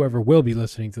 or whoever will be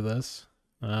listening to this,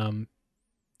 I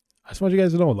just want you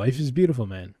guys to know, life is beautiful,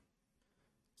 man.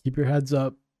 Keep your heads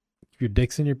up. Keep your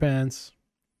dicks in your pants.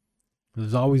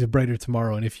 There's always a brighter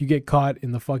tomorrow. And if you get caught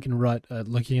in the fucking rut,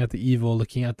 looking at the evil,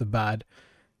 looking at the bad,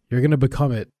 you're going to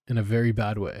become it in a very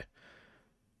bad way.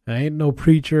 I ain't no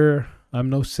preacher. I'm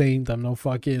no saint. I'm no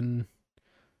fucking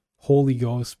Holy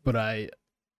Ghost. But I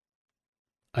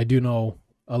do know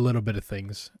a little bit of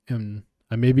things. And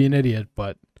I may be an idiot,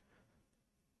 but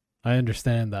I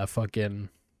understand that fucking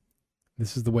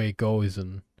this is the way it goes.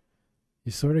 And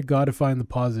you sort of got to find the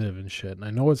positive and shit. And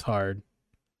I know it's hard.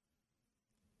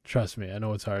 Trust me, I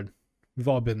know it's hard. We've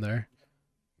all been there.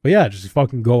 But yeah, just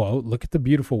fucking go out, look at the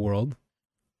beautiful world,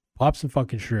 pop some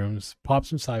fucking shrooms, pop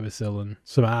some psilocybin,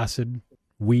 some acid,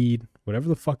 weed, whatever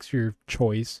the fuck's your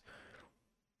choice.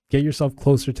 Get yourself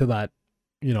closer to that,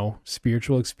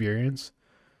 spiritual experience,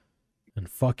 and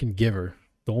fucking give her.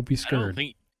 Don't be scared. I don't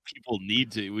think people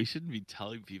need to. We shouldn't be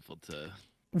telling people to.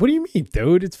 What do you mean,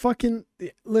 dude? It's fucking.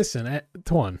 Listen,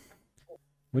 Tuan.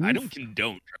 I don't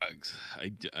condone drugs.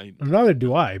 Neither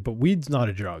do I, but weed's not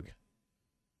a drug.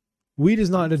 Weed is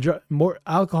not a drug.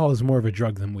 Alcohol is more of a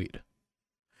drug than weed.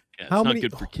 Yeah, it's not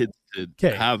good for kids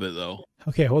to have it, though.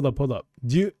 Okay, hold up.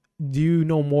 Do you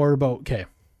know more about? Okay,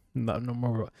 no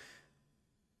more about.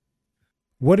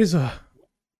 What is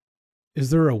Is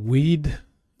there a weed?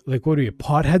 Like, what are you,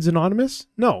 Potheads Anonymous?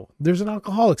 No, there's an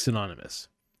Alcoholics Anonymous.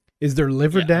 Is there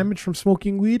liver damage from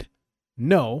smoking weed?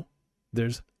 No,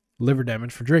 there's liver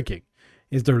damage for drinking.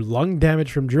 Is there lung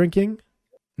damage from drinking?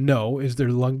 No. Is there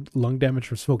lung damage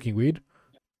from smoking weed?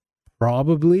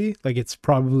 Probably. Like, it's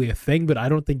probably a thing, but I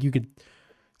don't think you could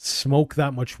smoke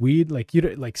that much weed. Like,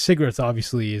 cigarettes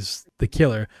obviously is the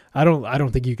killer. I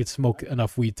don't think you could smoke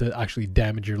enough weed to actually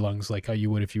damage your lungs like how you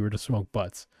would if you were to smoke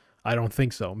butts. I don't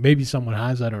think so. Maybe someone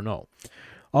has. I don't know.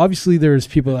 Obviously, there's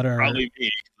people that are. Probably me.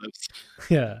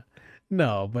 Yeah.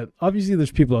 No, but obviously,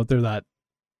 there's people out there that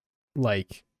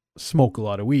like smoke a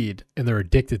lot of weed and they're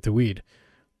addicted to weed.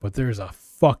 But there's a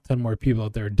fuck ton more people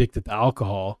out there addicted to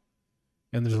alcohol.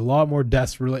 And there's a lot more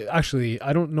deaths related. Actually,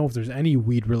 I don't know if there's any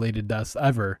weed related deaths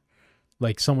ever.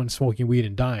 Like someone smoking weed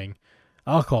and dying.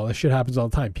 Alcohol, this shit happens all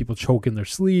the time. People choke in their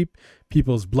sleep.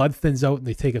 People's blood thins out and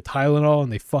they take a Tylenol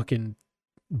and they fucking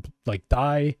like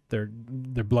die. Their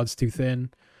blood's too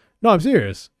thin. No, I'm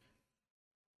serious.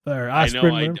 Or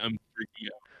aspirin. I know. I'm freaking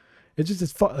out. It's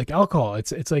just like alcohol.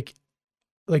 It's like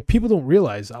people don't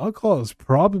realize alcohol is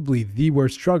probably the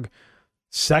worst drug,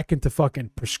 second to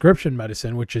fucking prescription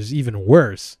medicine, which is even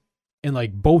worse. And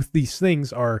like both these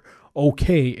things are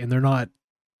okay and they're not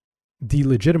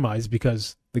delegitimized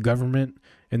because the government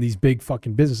and these big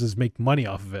fucking businesses make money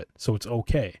off of it. So it's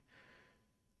okay.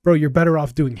 Bro, you're better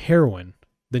off doing heroin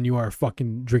than you are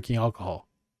fucking drinking alcohol.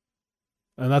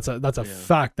 And that's a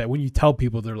fact that when you tell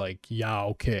people, they're like, yeah,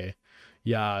 okay.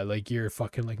 Yeah, like you're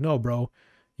fucking like, no, bro.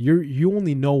 You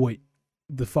only know what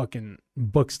the fucking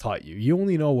books taught you. You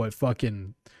only know what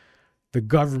fucking the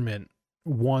government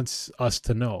wants us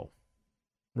to know.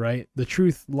 Right? The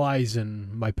truth lies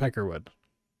in my peckerwood.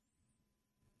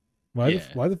 Why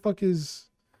the fuck is...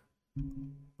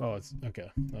 Oh, it's... Okay.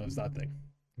 No, it's that thing.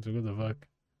 So what the fuck?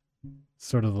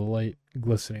 Sort of the light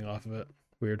glistening off of it.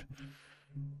 Weird.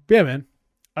 But yeah, man.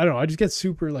 I don't know. I just get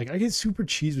super... I get super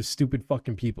cheesed with stupid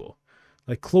fucking people.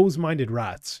 Like closed-minded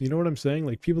rats. You know what I'm saying?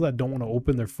 Like people that don't want to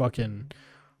open their fucking...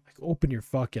 Like open your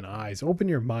fucking eyes. Open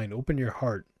your mind. Open your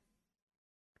heart.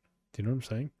 Do you know what I'm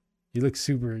saying? You look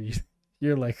super...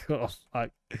 You're like, oh,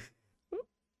 fuck.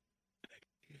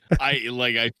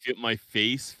 I feel my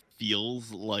face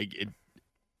feels like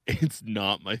it's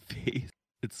not my face.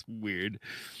 It's weird.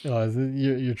 Oh,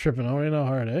 you're tripping out right now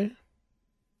hard, eh?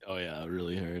 Oh yeah,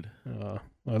 really hard.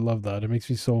 I love that. It makes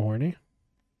me so horny.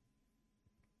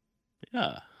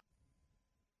 Yeah.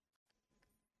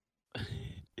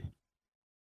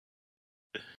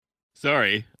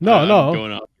 Sorry. No. I'm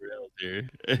going off the rails here.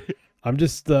 I'm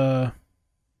just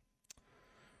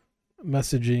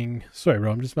messaging. Sorry,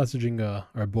 bro. I'm just messaging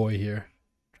our boy here,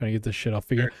 trying to get this shit off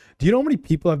figure. Sure. Do you know how many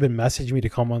people have been messaging me to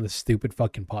come on this stupid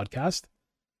fucking podcast?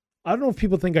 I don't know if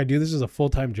people think I do this as a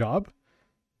full-time job,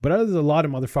 but there's a lot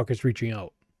of motherfuckers reaching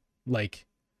out. Like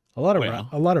a lot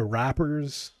of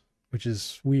rappers, which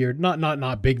is weird.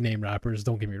 Not big name rappers,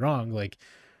 don't get me wrong. Like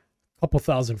a couple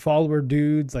thousand follower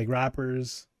dudes, like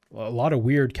rappers. A lot of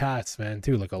weird cats, man,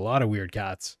 too. Like a lot of weird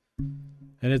cats.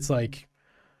 And it's like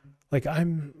I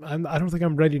don't think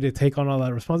I'm ready to take on all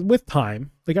that responsibility with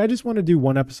time. Like I just want to do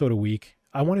one episode a week.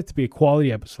 I want it to be a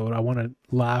quality episode. I want to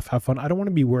laugh, have fun. I don't want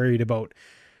to be worried about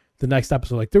the next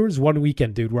episode. Like there was one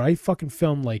weekend, dude, where I fucking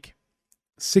filmed like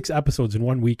 6 episodes in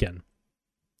one weekend.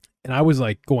 And I was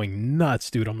like going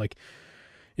nuts, dude. I'm like,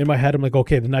 in my head, I'm like,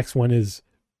 okay, the next one is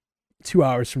 2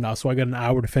 hours from now. So I got an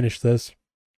hour to finish this,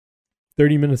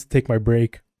 30 minutes to take my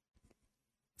break.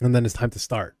 And then it's time to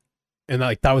start. And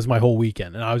like, that was my whole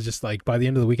weekend. And I was just like, by the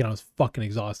end of the weekend, I was fucking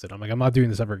exhausted. I'm like, I'm not doing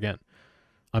this ever again.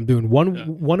 I'm doing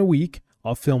one a week.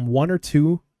 I'll film 1 or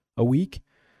 2 a week.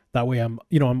 That way I'm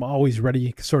always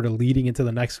ready, sort of leading into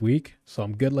the next week. So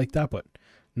I'm good like that, but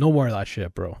no more of that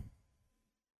shit, bro.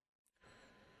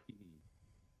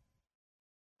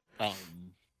 I've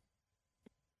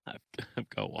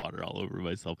got water all over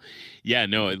myself. Yeah,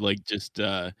 no, like just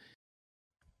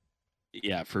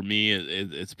yeah, for me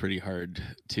it's pretty hard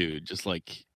to just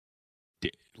like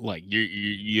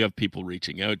you have people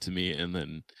reaching out to me, and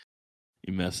then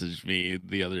you messaged me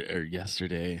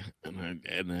yesterday, and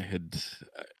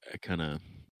I kind of,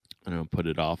 I don't know, put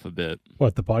it off a bit.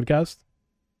 What, the podcast?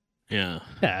 Yeah,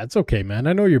 it's okay, man.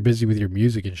 I know you're busy with your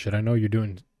music and shit. I know you're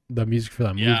doing the music for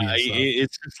that movie. Yeah,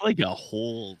 it's just like a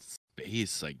whole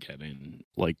space I get in.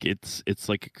 Like it's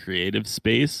like a creative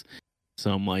space.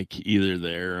 So I'm like either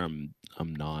there, I'm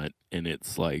not, and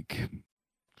it's like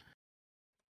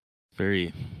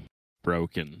very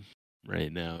broken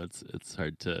right now. It's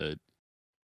hard to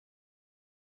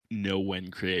know when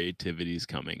creativity's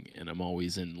coming, and I'm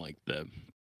always in like the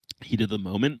heat of the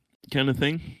moment kind of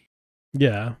thing.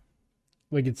 Yeah,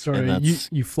 like it's sort of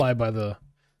you fly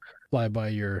by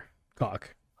your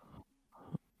cock.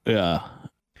 Yeah.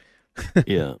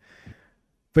 Yeah.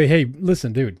 But hey,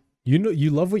 listen, dude, you know you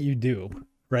love what you do,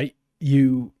 right?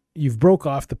 You've broke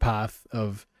off the path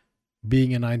of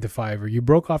being a 9-to-5, or you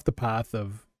broke off the path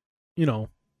of,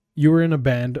 you were in a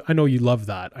band. I know you love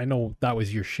that. I know that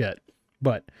was your shit.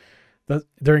 But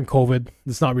during COVID,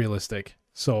 it's not realistic.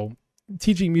 So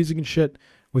teaching music and shit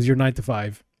was your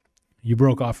 9-to-5. You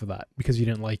broke off of that because you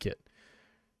didn't like it.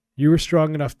 You were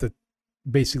strong enough to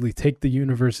basically take the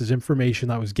universe's information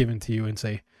that was given to you and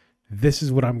say, this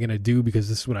is what I'm going to do because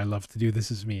this is what I love to do.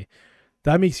 This is me.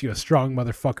 That makes you a strong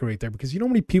motherfucker right there, because you know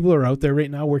how many people are out there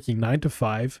right now working 9 to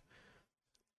 5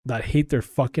 that hate their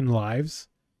fucking lives,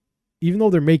 even though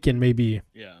they're making maybe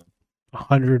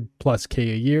 100 plus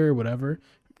K a year, whatever.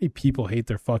 How many people hate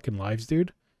their fucking lives,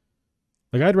 dude?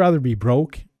 Like, I'd rather be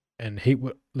broke and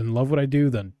love what I do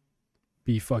than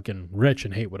be fucking rich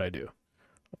and hate what I do.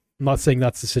 I'm not saying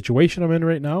that's the situation I'm in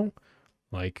right now.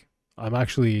 Like, I'm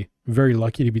actually very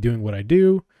lucky to be doing what I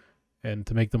do and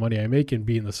to make the money I make and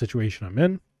be in the situation I'm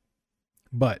in.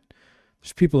 But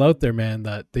there's people out there, man,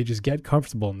 that they just get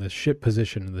comfortable in this shit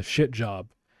position, in this shit job,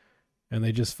 and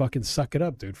they just fucking suck it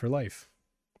up, dude, for life.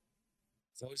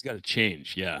 It's always got to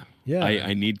change. Yeah. Yeah.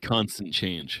 I need constant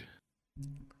change.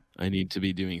 I need to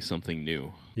be doing something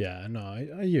new. Yeah, no,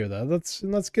 I hear that.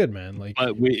 That's good, man. Like,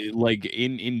 but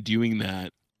in doing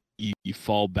that, you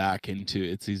fall back into,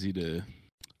 it's easy to,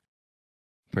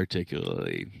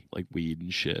 particularly like weed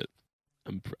and shit.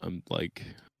 I'm like,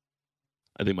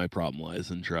 I think my problem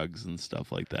lies in drugs and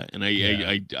stuff like that. And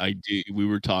I do. We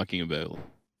were talking about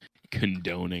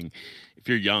condoning, if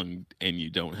you're young and you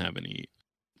don't have any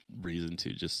reason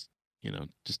to, just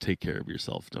take care of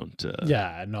yourself. Don't.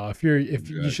 Yeah, no. If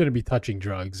you shouldn't be touching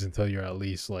drugs until you're at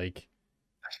least like,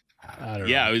 I don't know.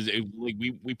 Yeah,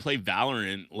 we play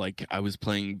Valorant. Like, I was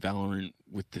playing Valorant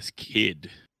with this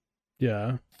kid.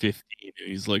 Yeah. 15.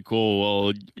 He's like, oh,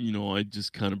 well, I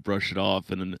just kind of brush it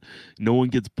off, and then no one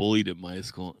gets bullied at my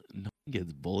school. No one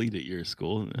gets bullied at your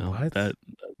school. No, what?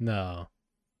 No.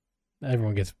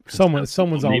 Everyone gets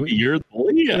someone's always. You're the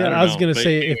bully. Yeah, I was gonna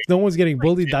say, if no one's getting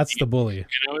bullied, that's the bully.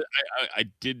 I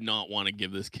did not want to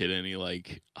give this kid any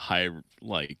like high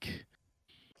like.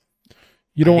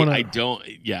 You don't want to. I don't.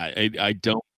 Yeah, I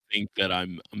don't think that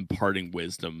I'm imparting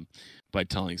wisdom by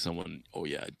telling someone, oh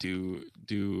yeah,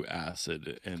 do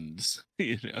acid, and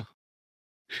I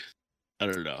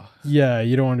don't know. Yeah,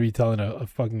 you don't want to be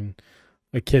telling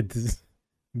a kid to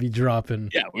be dropping.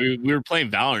 Yeah, we were playing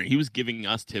Valorant. He was giving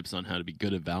us tips on how to be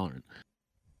good at Valorant.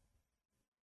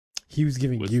 He was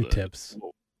giving you tips.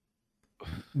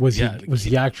 Was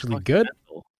he actually good?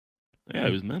 Mental. Yeah,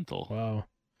 it was mental. Wow.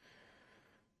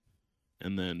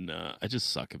 And then I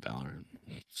just suck at Valorant,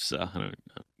 so I don't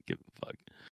give a fuck.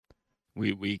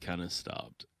 We kind of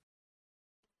stopped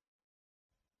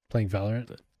playing Valorant.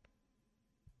 But,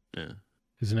 yeah,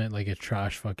 isn't it like a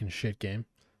trash fucking shit game?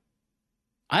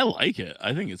 I like it.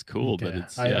 I think it's cool, okay. but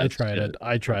it's. I tried it.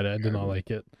 I did not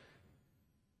like it.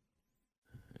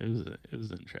 It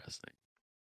was interesting.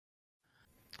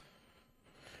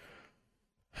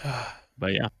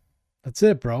 But yeah, that's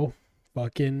it, bro.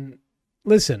 Fucking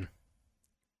listen.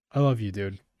 I love you,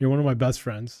 dude. You're one of my best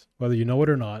friends, whether you know it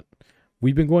or not.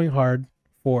 We've been going hard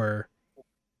for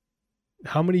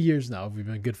how many years now have we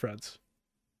been good friends?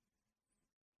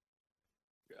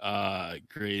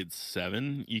 Grade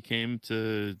 7, you came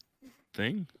to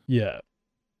thing? Yeah.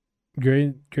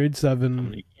 Grade 7. How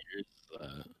many years?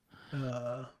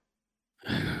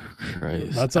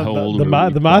 Christ. That's how old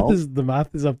the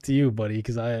math is up to you, buddy,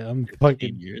 because I'm 15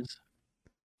 fucking years.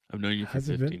 I've known you for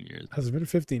 15 years. Has it been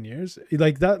 15 years?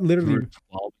 Like that literally.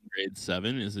 12 in grade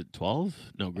 7, is it 12?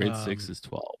 No, grade 6 is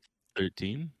 12.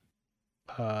 13?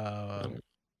 But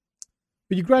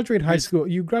you graduate high school.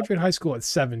 You graduate high school at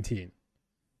 17,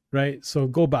 right? So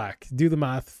go back, do the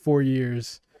math. 4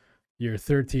 years, you're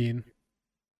 13,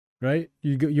 right?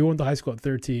 You went to high school at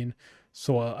 13,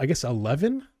 so I guess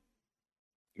 11.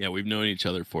 Yeah, we've known each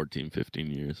other 14, 15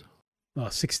 years.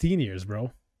 16 years,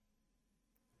 bro.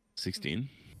 16.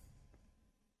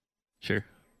 Sure.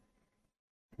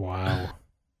 Wow.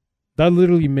 That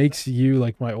literally makes you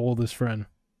like my oldest friend.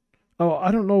 Oh,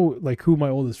 I don't know like who my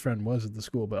oldest friend was at the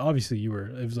school, but obviously you were.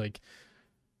 It was like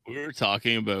we were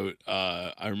talking about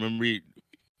I remember we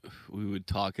would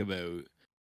talk about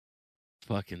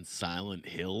fucking Silent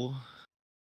Hill.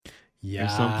 Yeah, or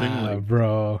something like,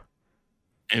 bro.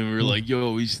 And we were like,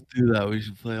 yo, we should do that. We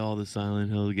should play all the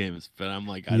Silent Hill games. But I'm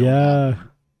like, I don't have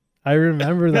them. I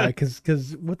remember that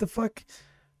because what the fuck?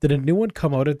 Did a new one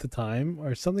come out at the time,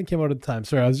 or something came out at the time?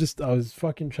 Sorry, I was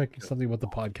fucking checking something about the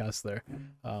podcast there,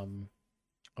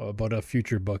 about a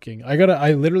future booking.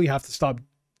 I literally have to stop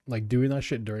like doing that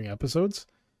shit during episodes,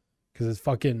 because it's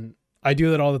fucking. I do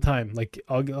that all the time. Like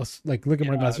I'll like look at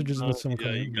my messages and someone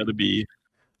yeah, you gotta be.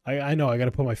 I know I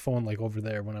gotta put my phone like over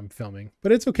there when I'm filming,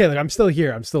 but it's okay. Like I'm still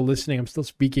here. I'm still listening. I'm still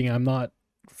speaking. I'm not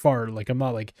far. Like I'm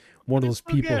not like one of those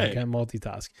people that can't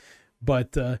multitask.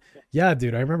 But yeah,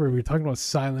 dude, I remember we were talking about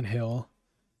Silent Hill.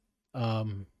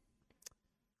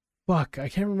 fuck, I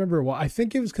can't remember why. I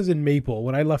think it was because in Maple,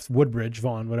 when I left Woodbridge,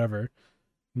 Vaughan, whatever,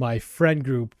 my friend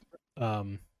group,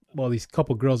 well, these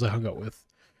couple girls I hung out with,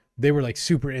 they were like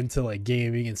super into like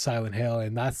gaming and Silent Hill,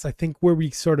 and that's I think where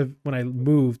we sort of when I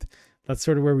moved, that's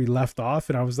sort of where we left off,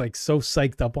 and I was like so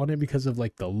psyched up on it because of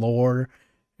like the lore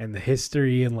and the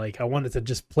history, and like I wanted to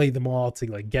just play them all to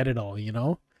like get it all, you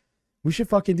know. We should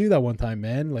fucking do that one time,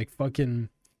 man. Like fucking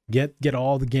get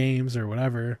all the games or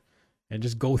whatever, and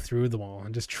just go through them all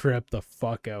and just trip the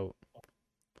fuck out.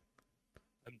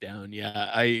 I'm down. Yeah.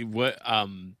 I what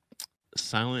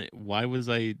Silent. Why was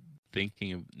I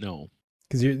thinking of no?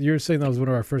 Because you're saying that was one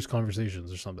of our first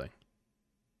conversations or something.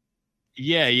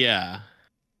 Yeah, yeah.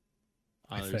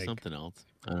 I There's think something else.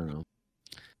 I don't know.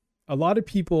 a lot of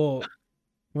people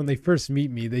when they first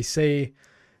meet me, they say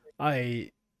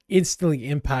I instantly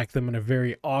impact them in a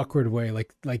very awkward way.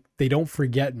 Like they don't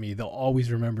forget me. They'll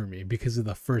always remember me because of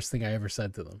the first thing I ever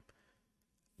said to them.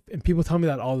 And people tell me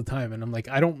that all the time, and I'm like,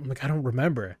 I don't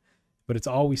remember, but it's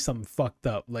always something fucked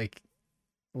up. Like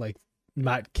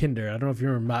Matt Kinder. I don't know if you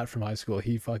remember Matt from high school.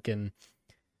 He fucking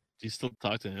Do you still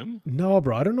talk to him? no,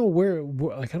 bro. I don't know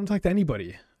like I don't talk to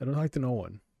anybody. I don't talk to no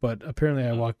one. But apparently,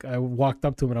 I walked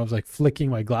up to him and I was like flicking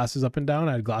my glasses up and down.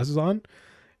 I had glasses on,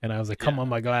 and I was like, "Come on,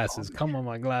 my glasses! Come on,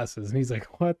 my glasses!" And he's like,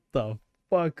 "What the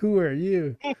fuck? Who are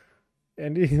you?"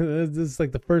 And this is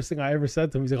like the first thing I ever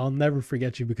said to him. He's like, "I'll never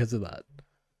forget you because of that."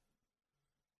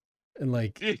 And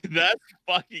like, Dude, that's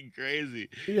fucking crazy.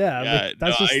 yeah, Yeah, like,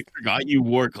 that's just I forgot you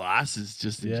wore glasses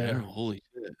just in yeah, general. Holy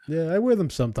shit. yeah. I wear them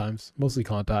sometimes, mostly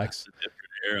contacts. That's a different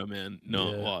era, man.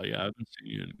 No, Yeah. well, yeah, I haven't seen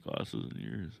you in glasses in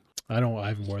years. I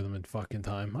haven't worn them in fucking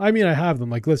time. I mean, I have them.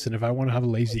 Like, listen, if I want to have a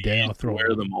lazy You day, used I'll to throw wear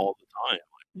them. them all the time.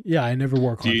 Yeah, I never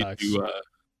wore Do you, contacts. you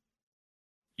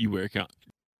wear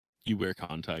you wear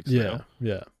contacts Yeah, now?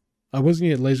 yeah. I was gonna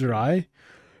get laser eye,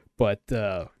 but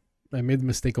I made the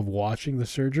mistake of watching the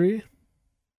surgery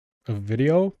of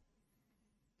video,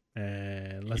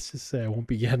 and let's just say I won't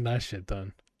be getting that shit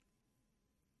done.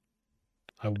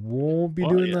 I won't be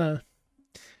Well, doing yeah. that.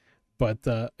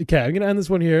 But okay, I'm gonna end this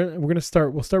one here. We'll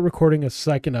start recording a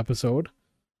second episode.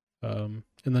 And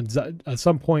then at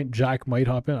some point Jack might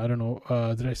hop in. I don't know.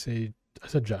 Did I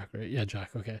said Jack, right? Yeah,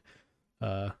 Jack. Okay.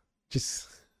 Just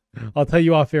I'll tell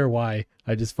you off air why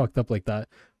I just fucked up like that.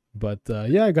 But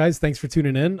yeah, guys, thanks for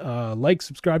tuning in. Like,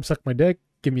 subscribe, suck my dick,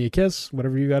 give me a kiss,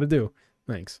 whatever you got to do.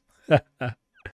 Thanks.